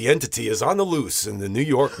that the entity is on the loose in the New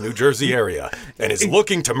York, New Jersey area and is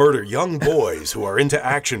looking to murder young boys who are into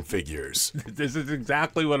action figures. This is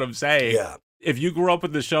exactly what I'm saying. Yeah. If you grew up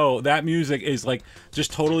with the show, that music is like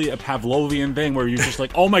just totally a Pavlovian thing where you're just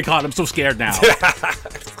like, oh my God, I'm so scared now.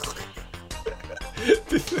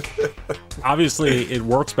 Obviously, it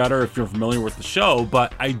works better if you're familiar with the show,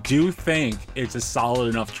 but I do think it's a solid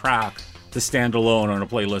enough track to stand alone on a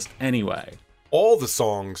playlist anyway. All the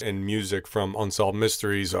songs and music from Unsolved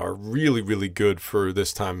Mysteries are really, really good for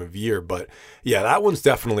this time of year. But yeah, that one's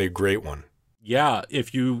definitely a great one. Yeah,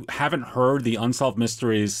 if you haven't heard the Unsolved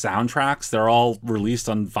Mysteries soundtracks, they're all released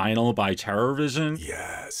on vinyl by TerrorVision.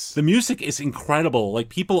 Yes. The music is incredible. Like,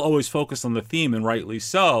 people always focus on the theme, and rightly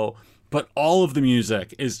so, but all of the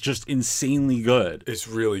music is just insanely good. It's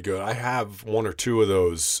really good. I have one or two of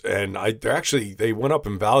those, and they went up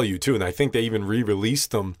in value too, and I think they even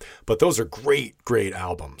re-released them. But those are great, great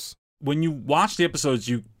albums. When you watch the episodes,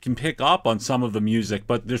 you can pick up on some of the music,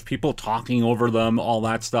 but there's people talking over them, all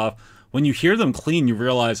that stuff. When you hear them clean, you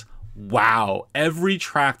realize, wow, every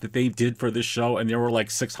track that they did for this show, and there were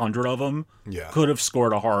like 600 of them, could have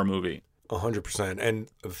scored a horror movie. 100%. And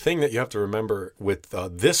the thing that you have to remember with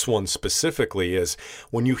this one specifically is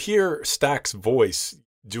when you hear Stack's voice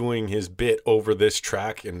doing his bit over this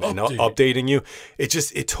track and updating you,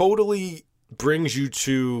 it totally brings you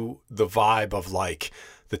to the vibe of like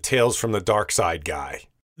the Tales from the Dark Side guy.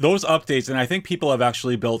 Those updates, and I think people have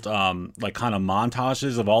actually built like kind of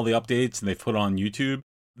montages of all the updates and they've put on YouTube.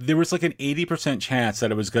 There was like an 80% chance that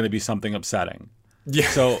it was going to be something upsetting. Yeah.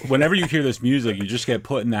 So whenever you hear this music, you just get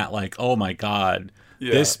put in that like, oh my God,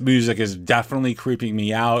 this music is definitely creeping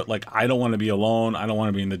me out. Like, I don't want to be alone. I don't want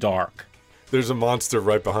to be in the dark. There's a monster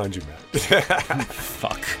right behind you, man.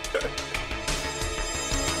 Fuck.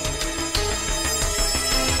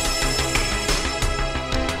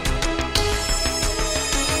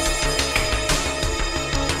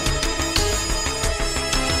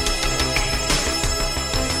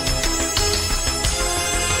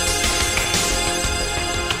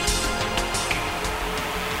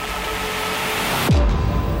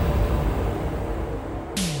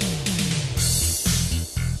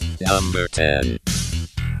 Number 10.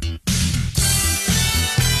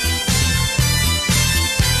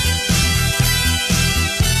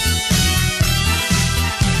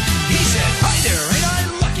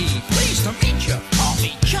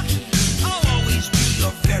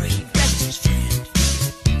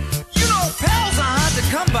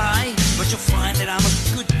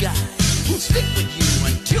 Stick with you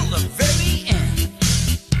until the very end.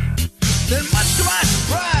 Then much to my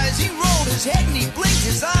surprise, he rolled his head and he blinked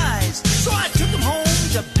his eyes. So I took him home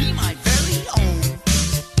to be my very own.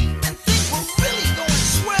 And things were really going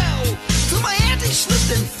swell till my auntie slipped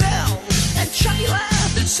and fell. And Chucky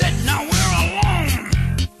laughed and said, now we're alone.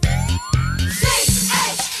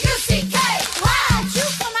 C-H-U-C-K, why'd you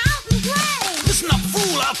come out and play?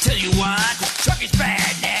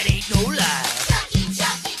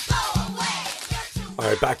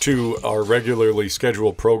 right, back to our regularly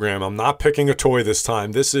scheduled program. I'm not picking a toy this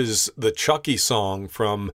time. This is the Chucky song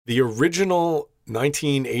from the original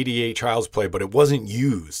 1988 Child's Play, but it wasn't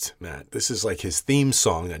used, Matt. This is like his theme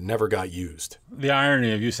song that never got used. The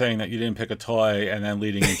irony of you saying that you didn't pick a toy and then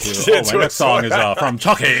leading into, my next song is from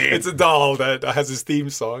Chucky. It's a doll that has his theme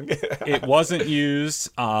song. It wasn't used.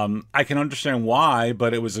 I can understand why,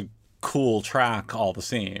 but it was a cool track all the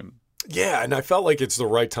same. Yeah, and I felt like it's the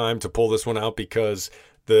right time to pull this one out because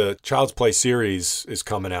the Child's Play series is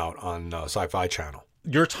coming out on Sci-Fi Channel.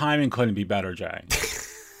 Your timing couldn't be better, Jay.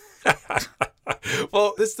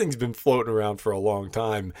 Well, this thing's been floating around for a long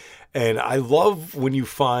time, and I love when you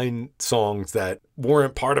find songs that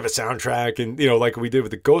weren't part of a soundtrack, and, you know, like we did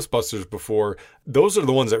with the Ghostbusters before, those are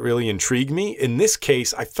the ones that really intrigue me. In this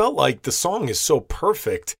case, I felt like the song is so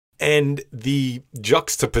perfect, and the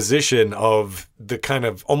juxtaposition of the kind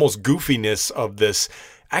of almost goofiness of this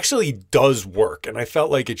actually does work. And I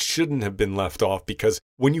felt like it shouldn't have been left off, because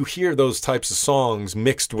when you hear those types of songs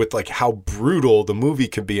mixed with like how brutal the movie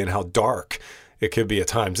could be and how dark it could be at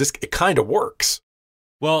times, it kind of works.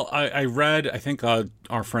 Well, I read, I think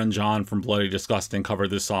our friend John from Bloody Disgusting covered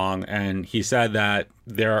this song, and he said that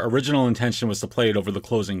their original intention was to play it over the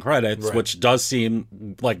closing credits, Right. which does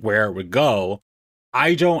seem like where it would go.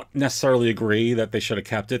 I don't necessarily agree that they should have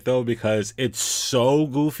kept it, though, because it's so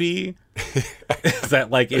goofy that,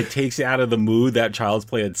 like, it takes you out of the mood that Child's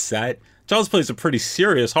Play had set. Child's Play is a pretty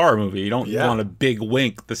serious horror movie. You don't want a big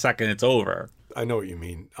wink the second it's over. I know what you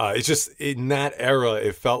mean. It's just in that era,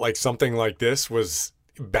 it felt like something like this was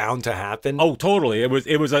bound to happen. Oh, totally. It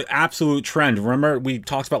was an absolute trend. Remember, we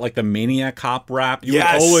talked about like the Maniac Cop rap. You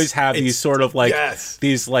Yes. would always have these sort of like Yes.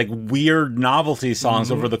 these like weird novelty songs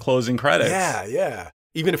over the closing credits. Yeah.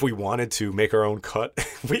 Even if we wanted to make our own cut,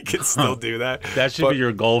 we could still do that. That should be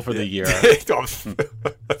your goal for the year.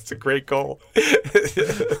 That's a great goal.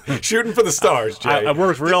 Shooting for the stars, Jay. I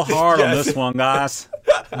worked real hard on Yes. this one, guys.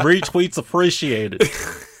 Retweets appreciated.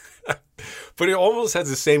 But it almost has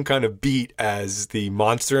the same kind of beat as the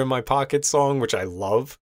Monster in My Pocket song, which I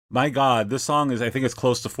love. My God, this song is, I think it's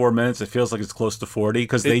close to 4 minutes. It feels like it's close to 40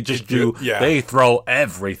 because they just yeah. they throw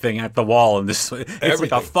everything at the wall. And this, it's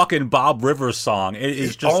like a fucking Bob Rivers song. It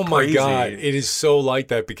is just oh my crazy. God. It is so like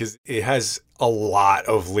that because it has a lot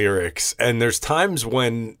of lyrics. And there's times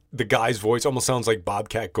when the guy's voice almost sounds like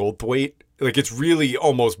Bobcat Goldthwait. Like it's really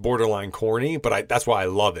almost borderline corny, but that's why I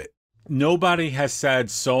love it. Nobody has said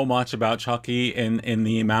so much about Chucky in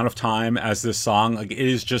the amount of time as this song. Like, it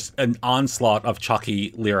is just an onslaught of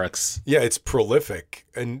Chucky lyrics. Yeah, it's prolific.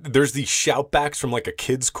 And there's these shoutbacks from like a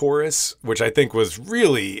kid's chorus, which I think was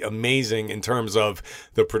really amazing in terms of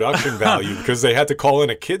the production value because they had to call in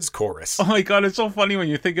a kid's chorus. Oh my God, it's so funny when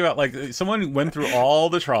you think about like someone went through all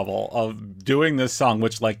the trouble of doing this song,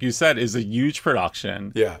 which like you said is a huge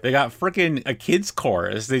production. Yeah. They got freaking a kid's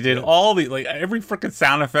chorus. They did all the like every freaking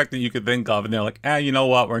sound effect that you could think of, and they're like, you know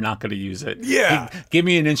what? We're not going to use it. Yeah. Give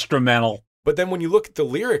me an instrumental. But then when you look at the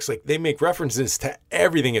lyrics, like they make references to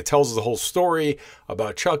everything. It tells the whole story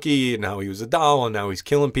about Chucky and how he was a doll and now he's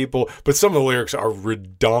killing people. But some of the lyrics are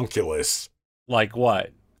redonkulous. Like what?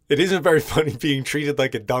 It isn't very funny being treated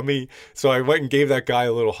like a dummy. So I went and gave that guy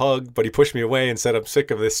a little hug, but he pushed me away and said, I'm sick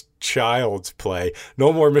of this child's play.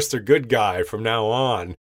 No more Mr. Good Guy from now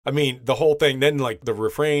on. I mean, the whole thing. Then like the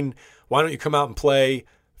refrain, why don't you come out and play?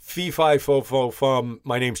 Fee, fi, fo, fo, fum.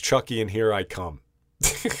 My name's Chucky and here I come.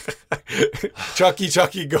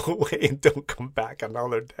 Chucky, go away and don't come back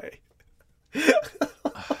another day.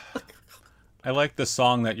 I like the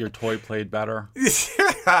song that your toy played better.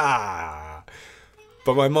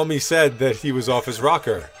 But my mummy said that he was off his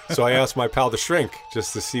rocker. So I asked my pal to shrink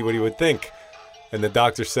just to see what he would think. And the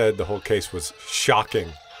doctor said the whole case was shocking.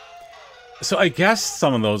 So I guess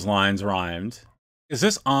some of those lines rhymed. Is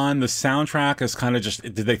this on the soundtrack as kind of just,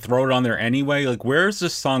 did they throw it on there anyway? Like, where is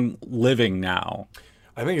this song living now?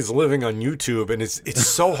 I think it's living on YouTube, and it's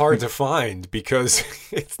so hard to find because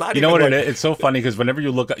it's not. You know what like, it is? It's so funny because whenever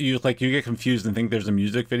you look, you get confused and think there's a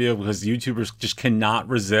music video because YouTubers just cannot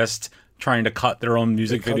resist trying to cut their own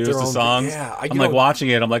music videos to songs. Yeah, I'm like watching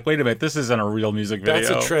it. I'm like, wait a minute, this isn't a real music video.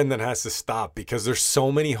 That's a trend that has to stop because there's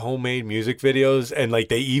so many homemade music videos, and like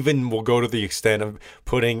they even will go to the extent of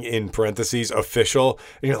putting in parentheses official,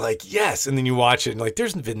 and you're like, yes, and then you watch it and like,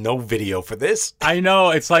 there's been no video for this. I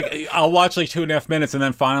know. It's like I'll watch like 2.5 minutes, and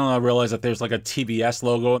then finally I realize that there's like a TBS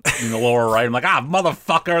logo in the lower right. I'm like,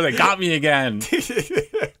 motherfucker, they got me again.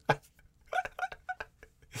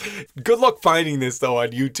 Good luck finding this though on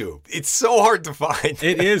YouTube. It's so hard to find.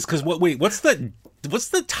 It is because what's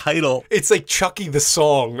the title? It's like Chucky the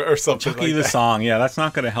Song or something. Chucky like the that. Song. Yeah, that's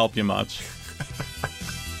not going to help you much.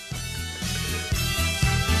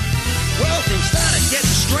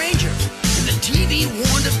 stranger, and the TV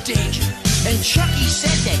warned of danger. And Chucky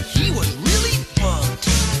said that he was really bugged.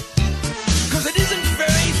 Cause it isn't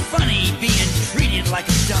very funny being treated like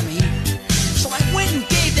a dummy. So I went and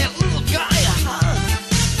gave that little guy a hug.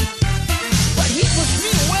 But he pushed me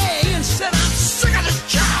away and said, I'm sick of this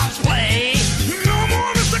child's play. No more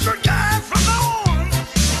Mr. Good Guy from now on.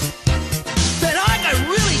 Then I got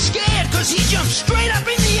really scared cause he jumped straight up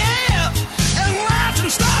in the air and laughed and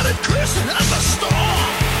started cursing at the storm.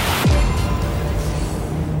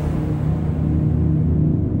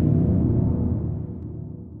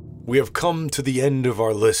 We have come to the end of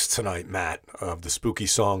our list tonight, Matt, of the Spooky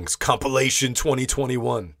Songs Compilation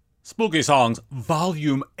 2021. Spooky Songs,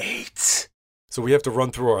 Volume 8. So we have to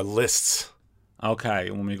run through our lists. Okay,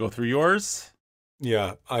 you want me to go through yours?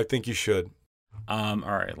 Yeah, I think you should. All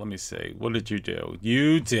right, let me see. What did you do?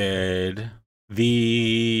 You did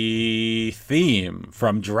the theme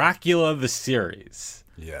from Dracula the series.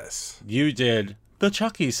 Yes. You did the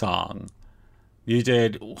Chucky song. You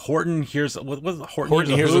did Horton Hears what was it? Horton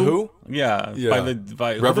Hears a Who? Yeah,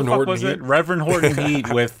 by Reverend who the fuck Horton was Heat? it? Reverend Horton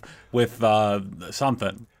Heat with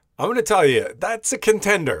something. I'm going to tell you, that's a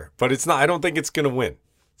contender, but it's not. I don't think it's going to win.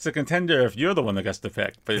 It's a contender if you're the one that gets to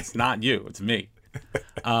pick, but it's not you. It's me.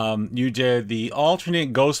 You did the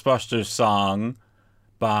alternate Ghostbusters song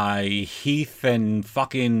by Heath and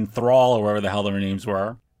fucking Thrall, or whatever the hell their names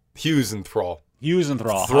were. Hughes and Thrall. Hughes and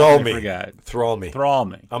Thrall. Thrall How me. could I forget? Thrall me. Thrall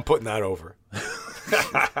me. I'm putting that over.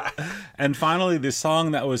 And finally, the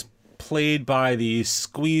song that was played by the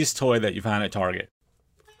squeeze toy that you found at Target.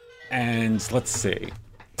 And let's see.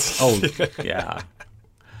 Oh, yeah.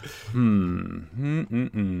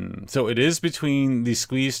 So it is between the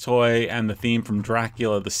squeeze toy and the theme from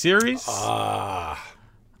Dracula the series.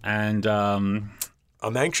 And I'm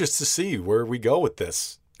anxious to see where we go with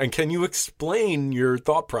this. And can you explain your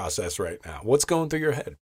thought process right now? What's going through your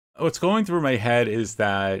head? what's going through my head is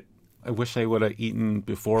that I wish I would have eaten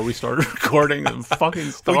before we started recording. I'm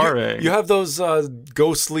fucking starving. Well, you have those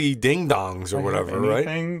ghostly ding-dongs or whatever, right?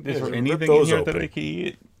 Is there rip anything in those here open. that I can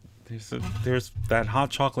eat? There's that hot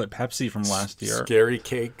chocolate Pepsi from last year. Scary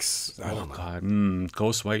cakes. I don't know. God,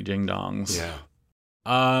 ghost white ding dongs. Yeah.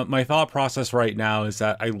 My thought process right now is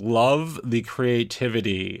that I love the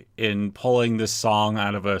creativity in pulling this song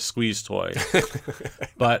out of a squeeze toy,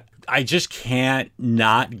 but I just can't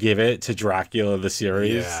not give it to Dracula the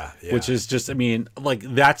series, which is just, I mean, like,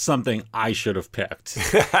 that's something I should have picked.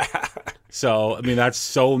 So, I mean, that's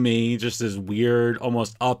so me, just this weird,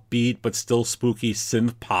 almost upbeat, but still spooky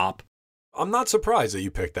synth pop. I'm not surprised that you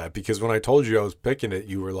picked that, because when I told you I was picking it,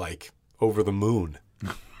 you were like over the moon.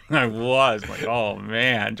 I was like, oh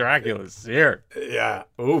man, Dracula's here. Yeah.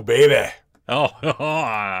 Oh, baby. Oh.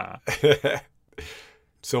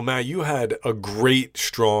 So, Matt, you had a great,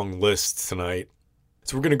 strong list tonight.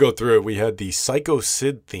 So we're going to go through it. We had the Psycho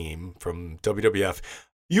Sid theme from WWF.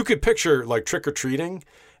 You could picture like trick-or-treating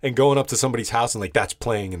and going up to somebody's house and like that's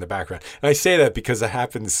playing in the background. And I say that because it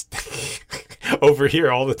happens over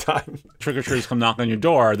here all the time. Trick-or-treaters come knock on your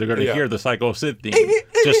door, they're going to hear the Psycho Sid theme.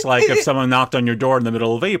 Just like if someone knocked on your door in the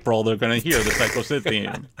middle of April, they're going to hear the Psycho Sid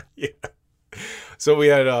theme. Yeah. So we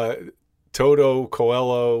had Toto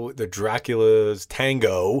Coelho, the Dracula's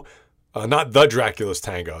Tango. Not the Dracula's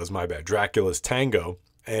Tango, is my bad. Dracula's Tango.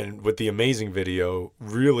 And with the amazing video,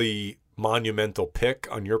 really monumental pick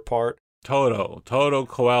on your part. Toto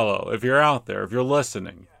Coelho, if you're out there, if you're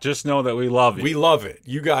listening, just know that we love you. We love it.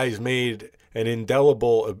 You guys made an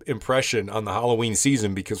indelible impression on the Halloween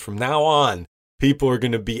season, because from now on, people are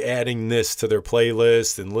going to be adding this to their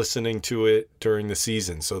playlist and listening to it during the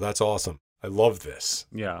season. So that's awesome. I love this.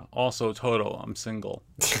 Yeah. Also, Toto, I'm single.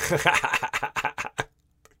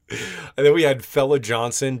 And then we had Fella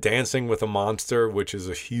Johnson, Dancing with a Monster, which is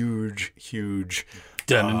a huge, huge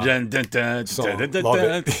song. Love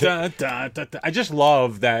it. I just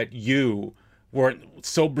love that you were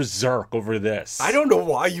so berserk over this. I don't know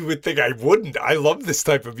why you would think I wouldn't. I love this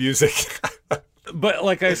type of music. But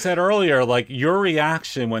like I said earlier, like your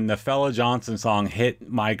reaction when the Fella Johnson song hit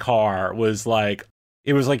my car was like,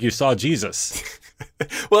 it was like you saw Jesus.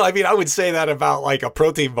 Well, I mean, I would say that about like a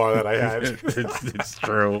protein bar that I had. It's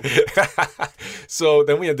true. So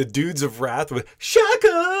then we had the Dudes of Wrath with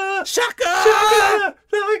Shaka, Shaka,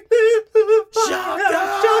 Shaka,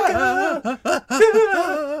 Shaka.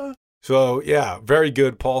 So yeah, very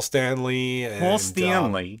good. Paul Stanley.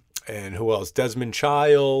 And who else? Desmond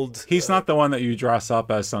Child. He's not the one that you dress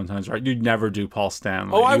up as sometimes, right? You'd never do Paul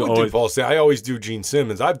Stanley. Oh, I would do Paul Stanley. I always do Gene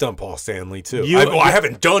Simmons. I've done Paul Stanley, too. I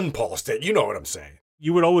haven't done Paul Stanley. You know what I'm saying.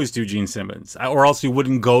 You would always do Gene Simmons, or else you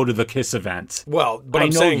wouldn't go to the KISS event. Well, but I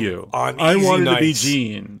I'm know saying you. On I easy wanted nights, to be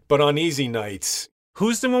Gene. But on easy nights,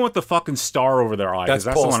 Who's the one with the fucking star over their eye? 'Cause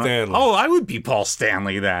That's the Paul one Stanley. Oh, I would be Paul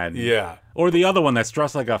Stanley then. Yeah. Or the other one that's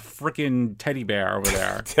dressed like a freaking teddy bear over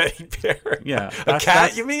there. Teddy bear. Yeah. A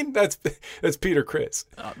cat, you mean? That's Peter Criss.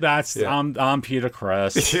 I'm Peter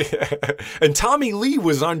Criss. Yeah. And Tommy Lee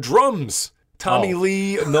was on drums. Tommy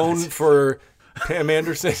Lee, known for Pam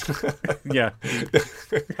Anderson. Yeah.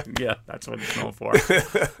 Yeah, that's what it's known for.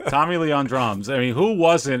 Tommy Lee on drums. I mean, who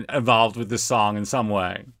wasn't involved with this song in some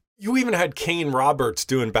way? You even had Kane Roberts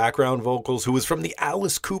doing background vocals, who was from the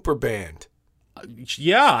Alice Cooper band.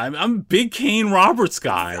 Yeah, I'm a big Kane Roberts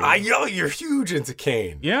guy. I know you're huge into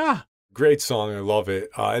Kane. Yeah. Great song. I love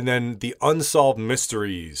it. And then the Unsolved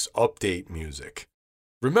Mysteries update music.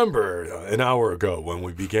 Remember an hour ago when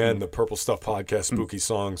we began the Purple Stuff Podcast Spooky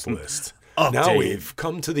Songs list. Update. Now we've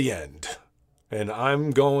come to the end. And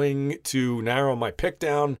I'm going to narrow my pick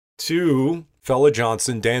down to Fella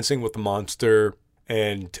Johnson, Dancing with the Monster,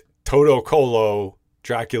 and Toto Colo,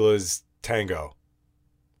 Dracula's Tango.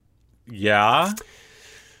 Yeah?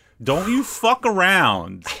 Don't you fuck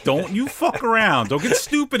around. Don't you fuck around. Don't get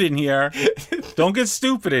stupid in here. Don't get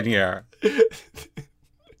stupid in here.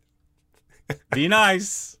 Be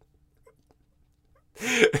nice.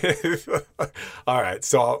 All right,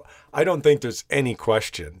 so I don't think there's any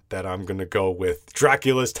question that I'm going to go with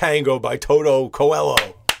Dracula's Tango by Toto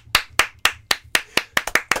Coelho.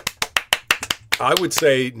 I would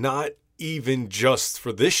say not even just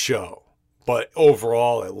for this show, but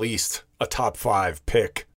overall at least a top 5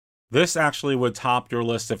 pick. This actually would top your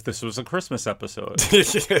list if this was a Christmas episode.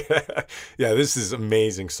 Yeah, this is an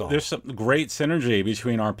amazing song. There's some great synergy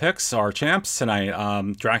between our picks, our champs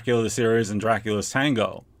tonight, Dracula the series and Dracula's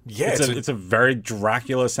Tango. Yeah, it's a very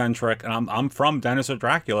Dracula-centric, and I'm from Dinosaur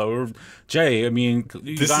Dracula. Jay, I mean,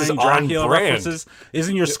 you this got is any on Dracula brand. references?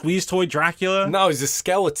 Isn't your squeeze toy Dracula? No, he's a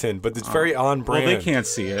skeleton, but it's very on brand. Well, they can't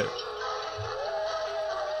see it.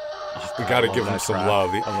 We got to give him some love.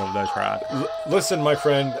 I love that track. Listen, my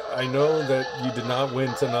friend, I know that you did not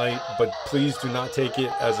win tonight, but please do not take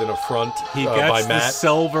it as an affront He by gets the Matt.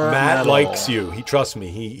 silver Matt medal. likes you. He trusts me.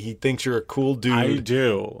 He thinks you're a cool dude. I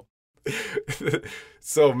do.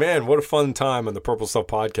 So, man, what a fun time on the Purple Stuff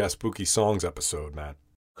Podcast Spooky Songs episode, Matt.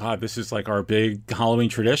 God, this is like our big Halloween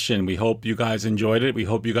tradition. We hope you guys enjoyed it. We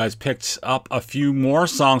hope you guys picked up a few more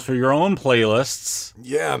songs for your own playlists.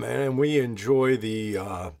 Yeah, man, and we enjoy the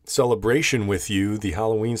celebration with you, the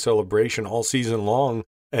Halloween celebration all season long.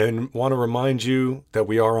 And want to remind you that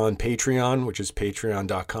we are on Patreon, which is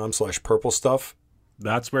patreon.com/purplestuff.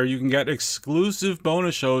 That's where you can get exclusive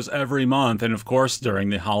bonus shows every month. And of course, during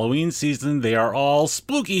the Halloween season, they are all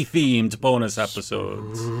spooky themed bonus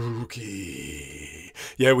episodes. Spooky.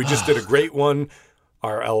 Yeah, we just did a great one,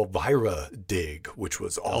 our Elvira dig, which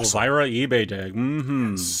was awesome. Elvira eBay dig.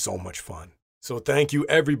 Mm-hmm. So much fun. So thank you,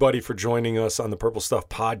 everybody, for joining us on the Purple Stuff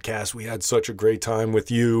Podcast. We had such a great time with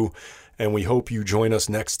you, and we hope you join us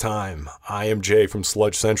next time. I am Jay from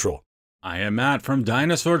Sludge Central. I am Matt from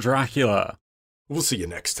Dinosaur Dracula. We'll see you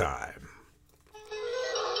next time.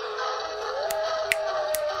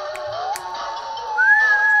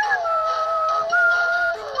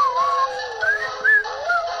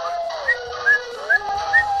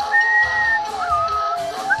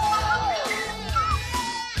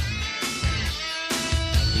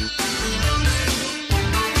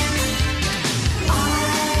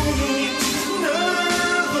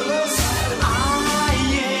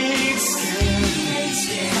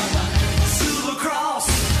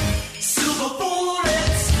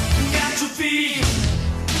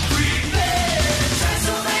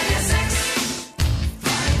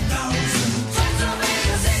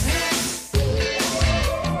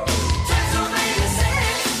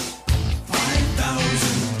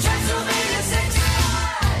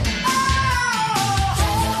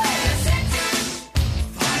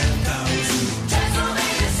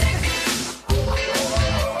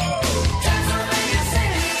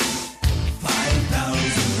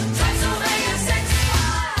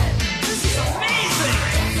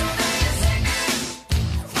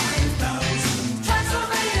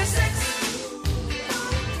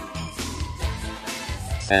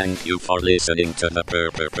 Thank you for listening to the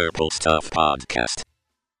Purple Stuff Podcast.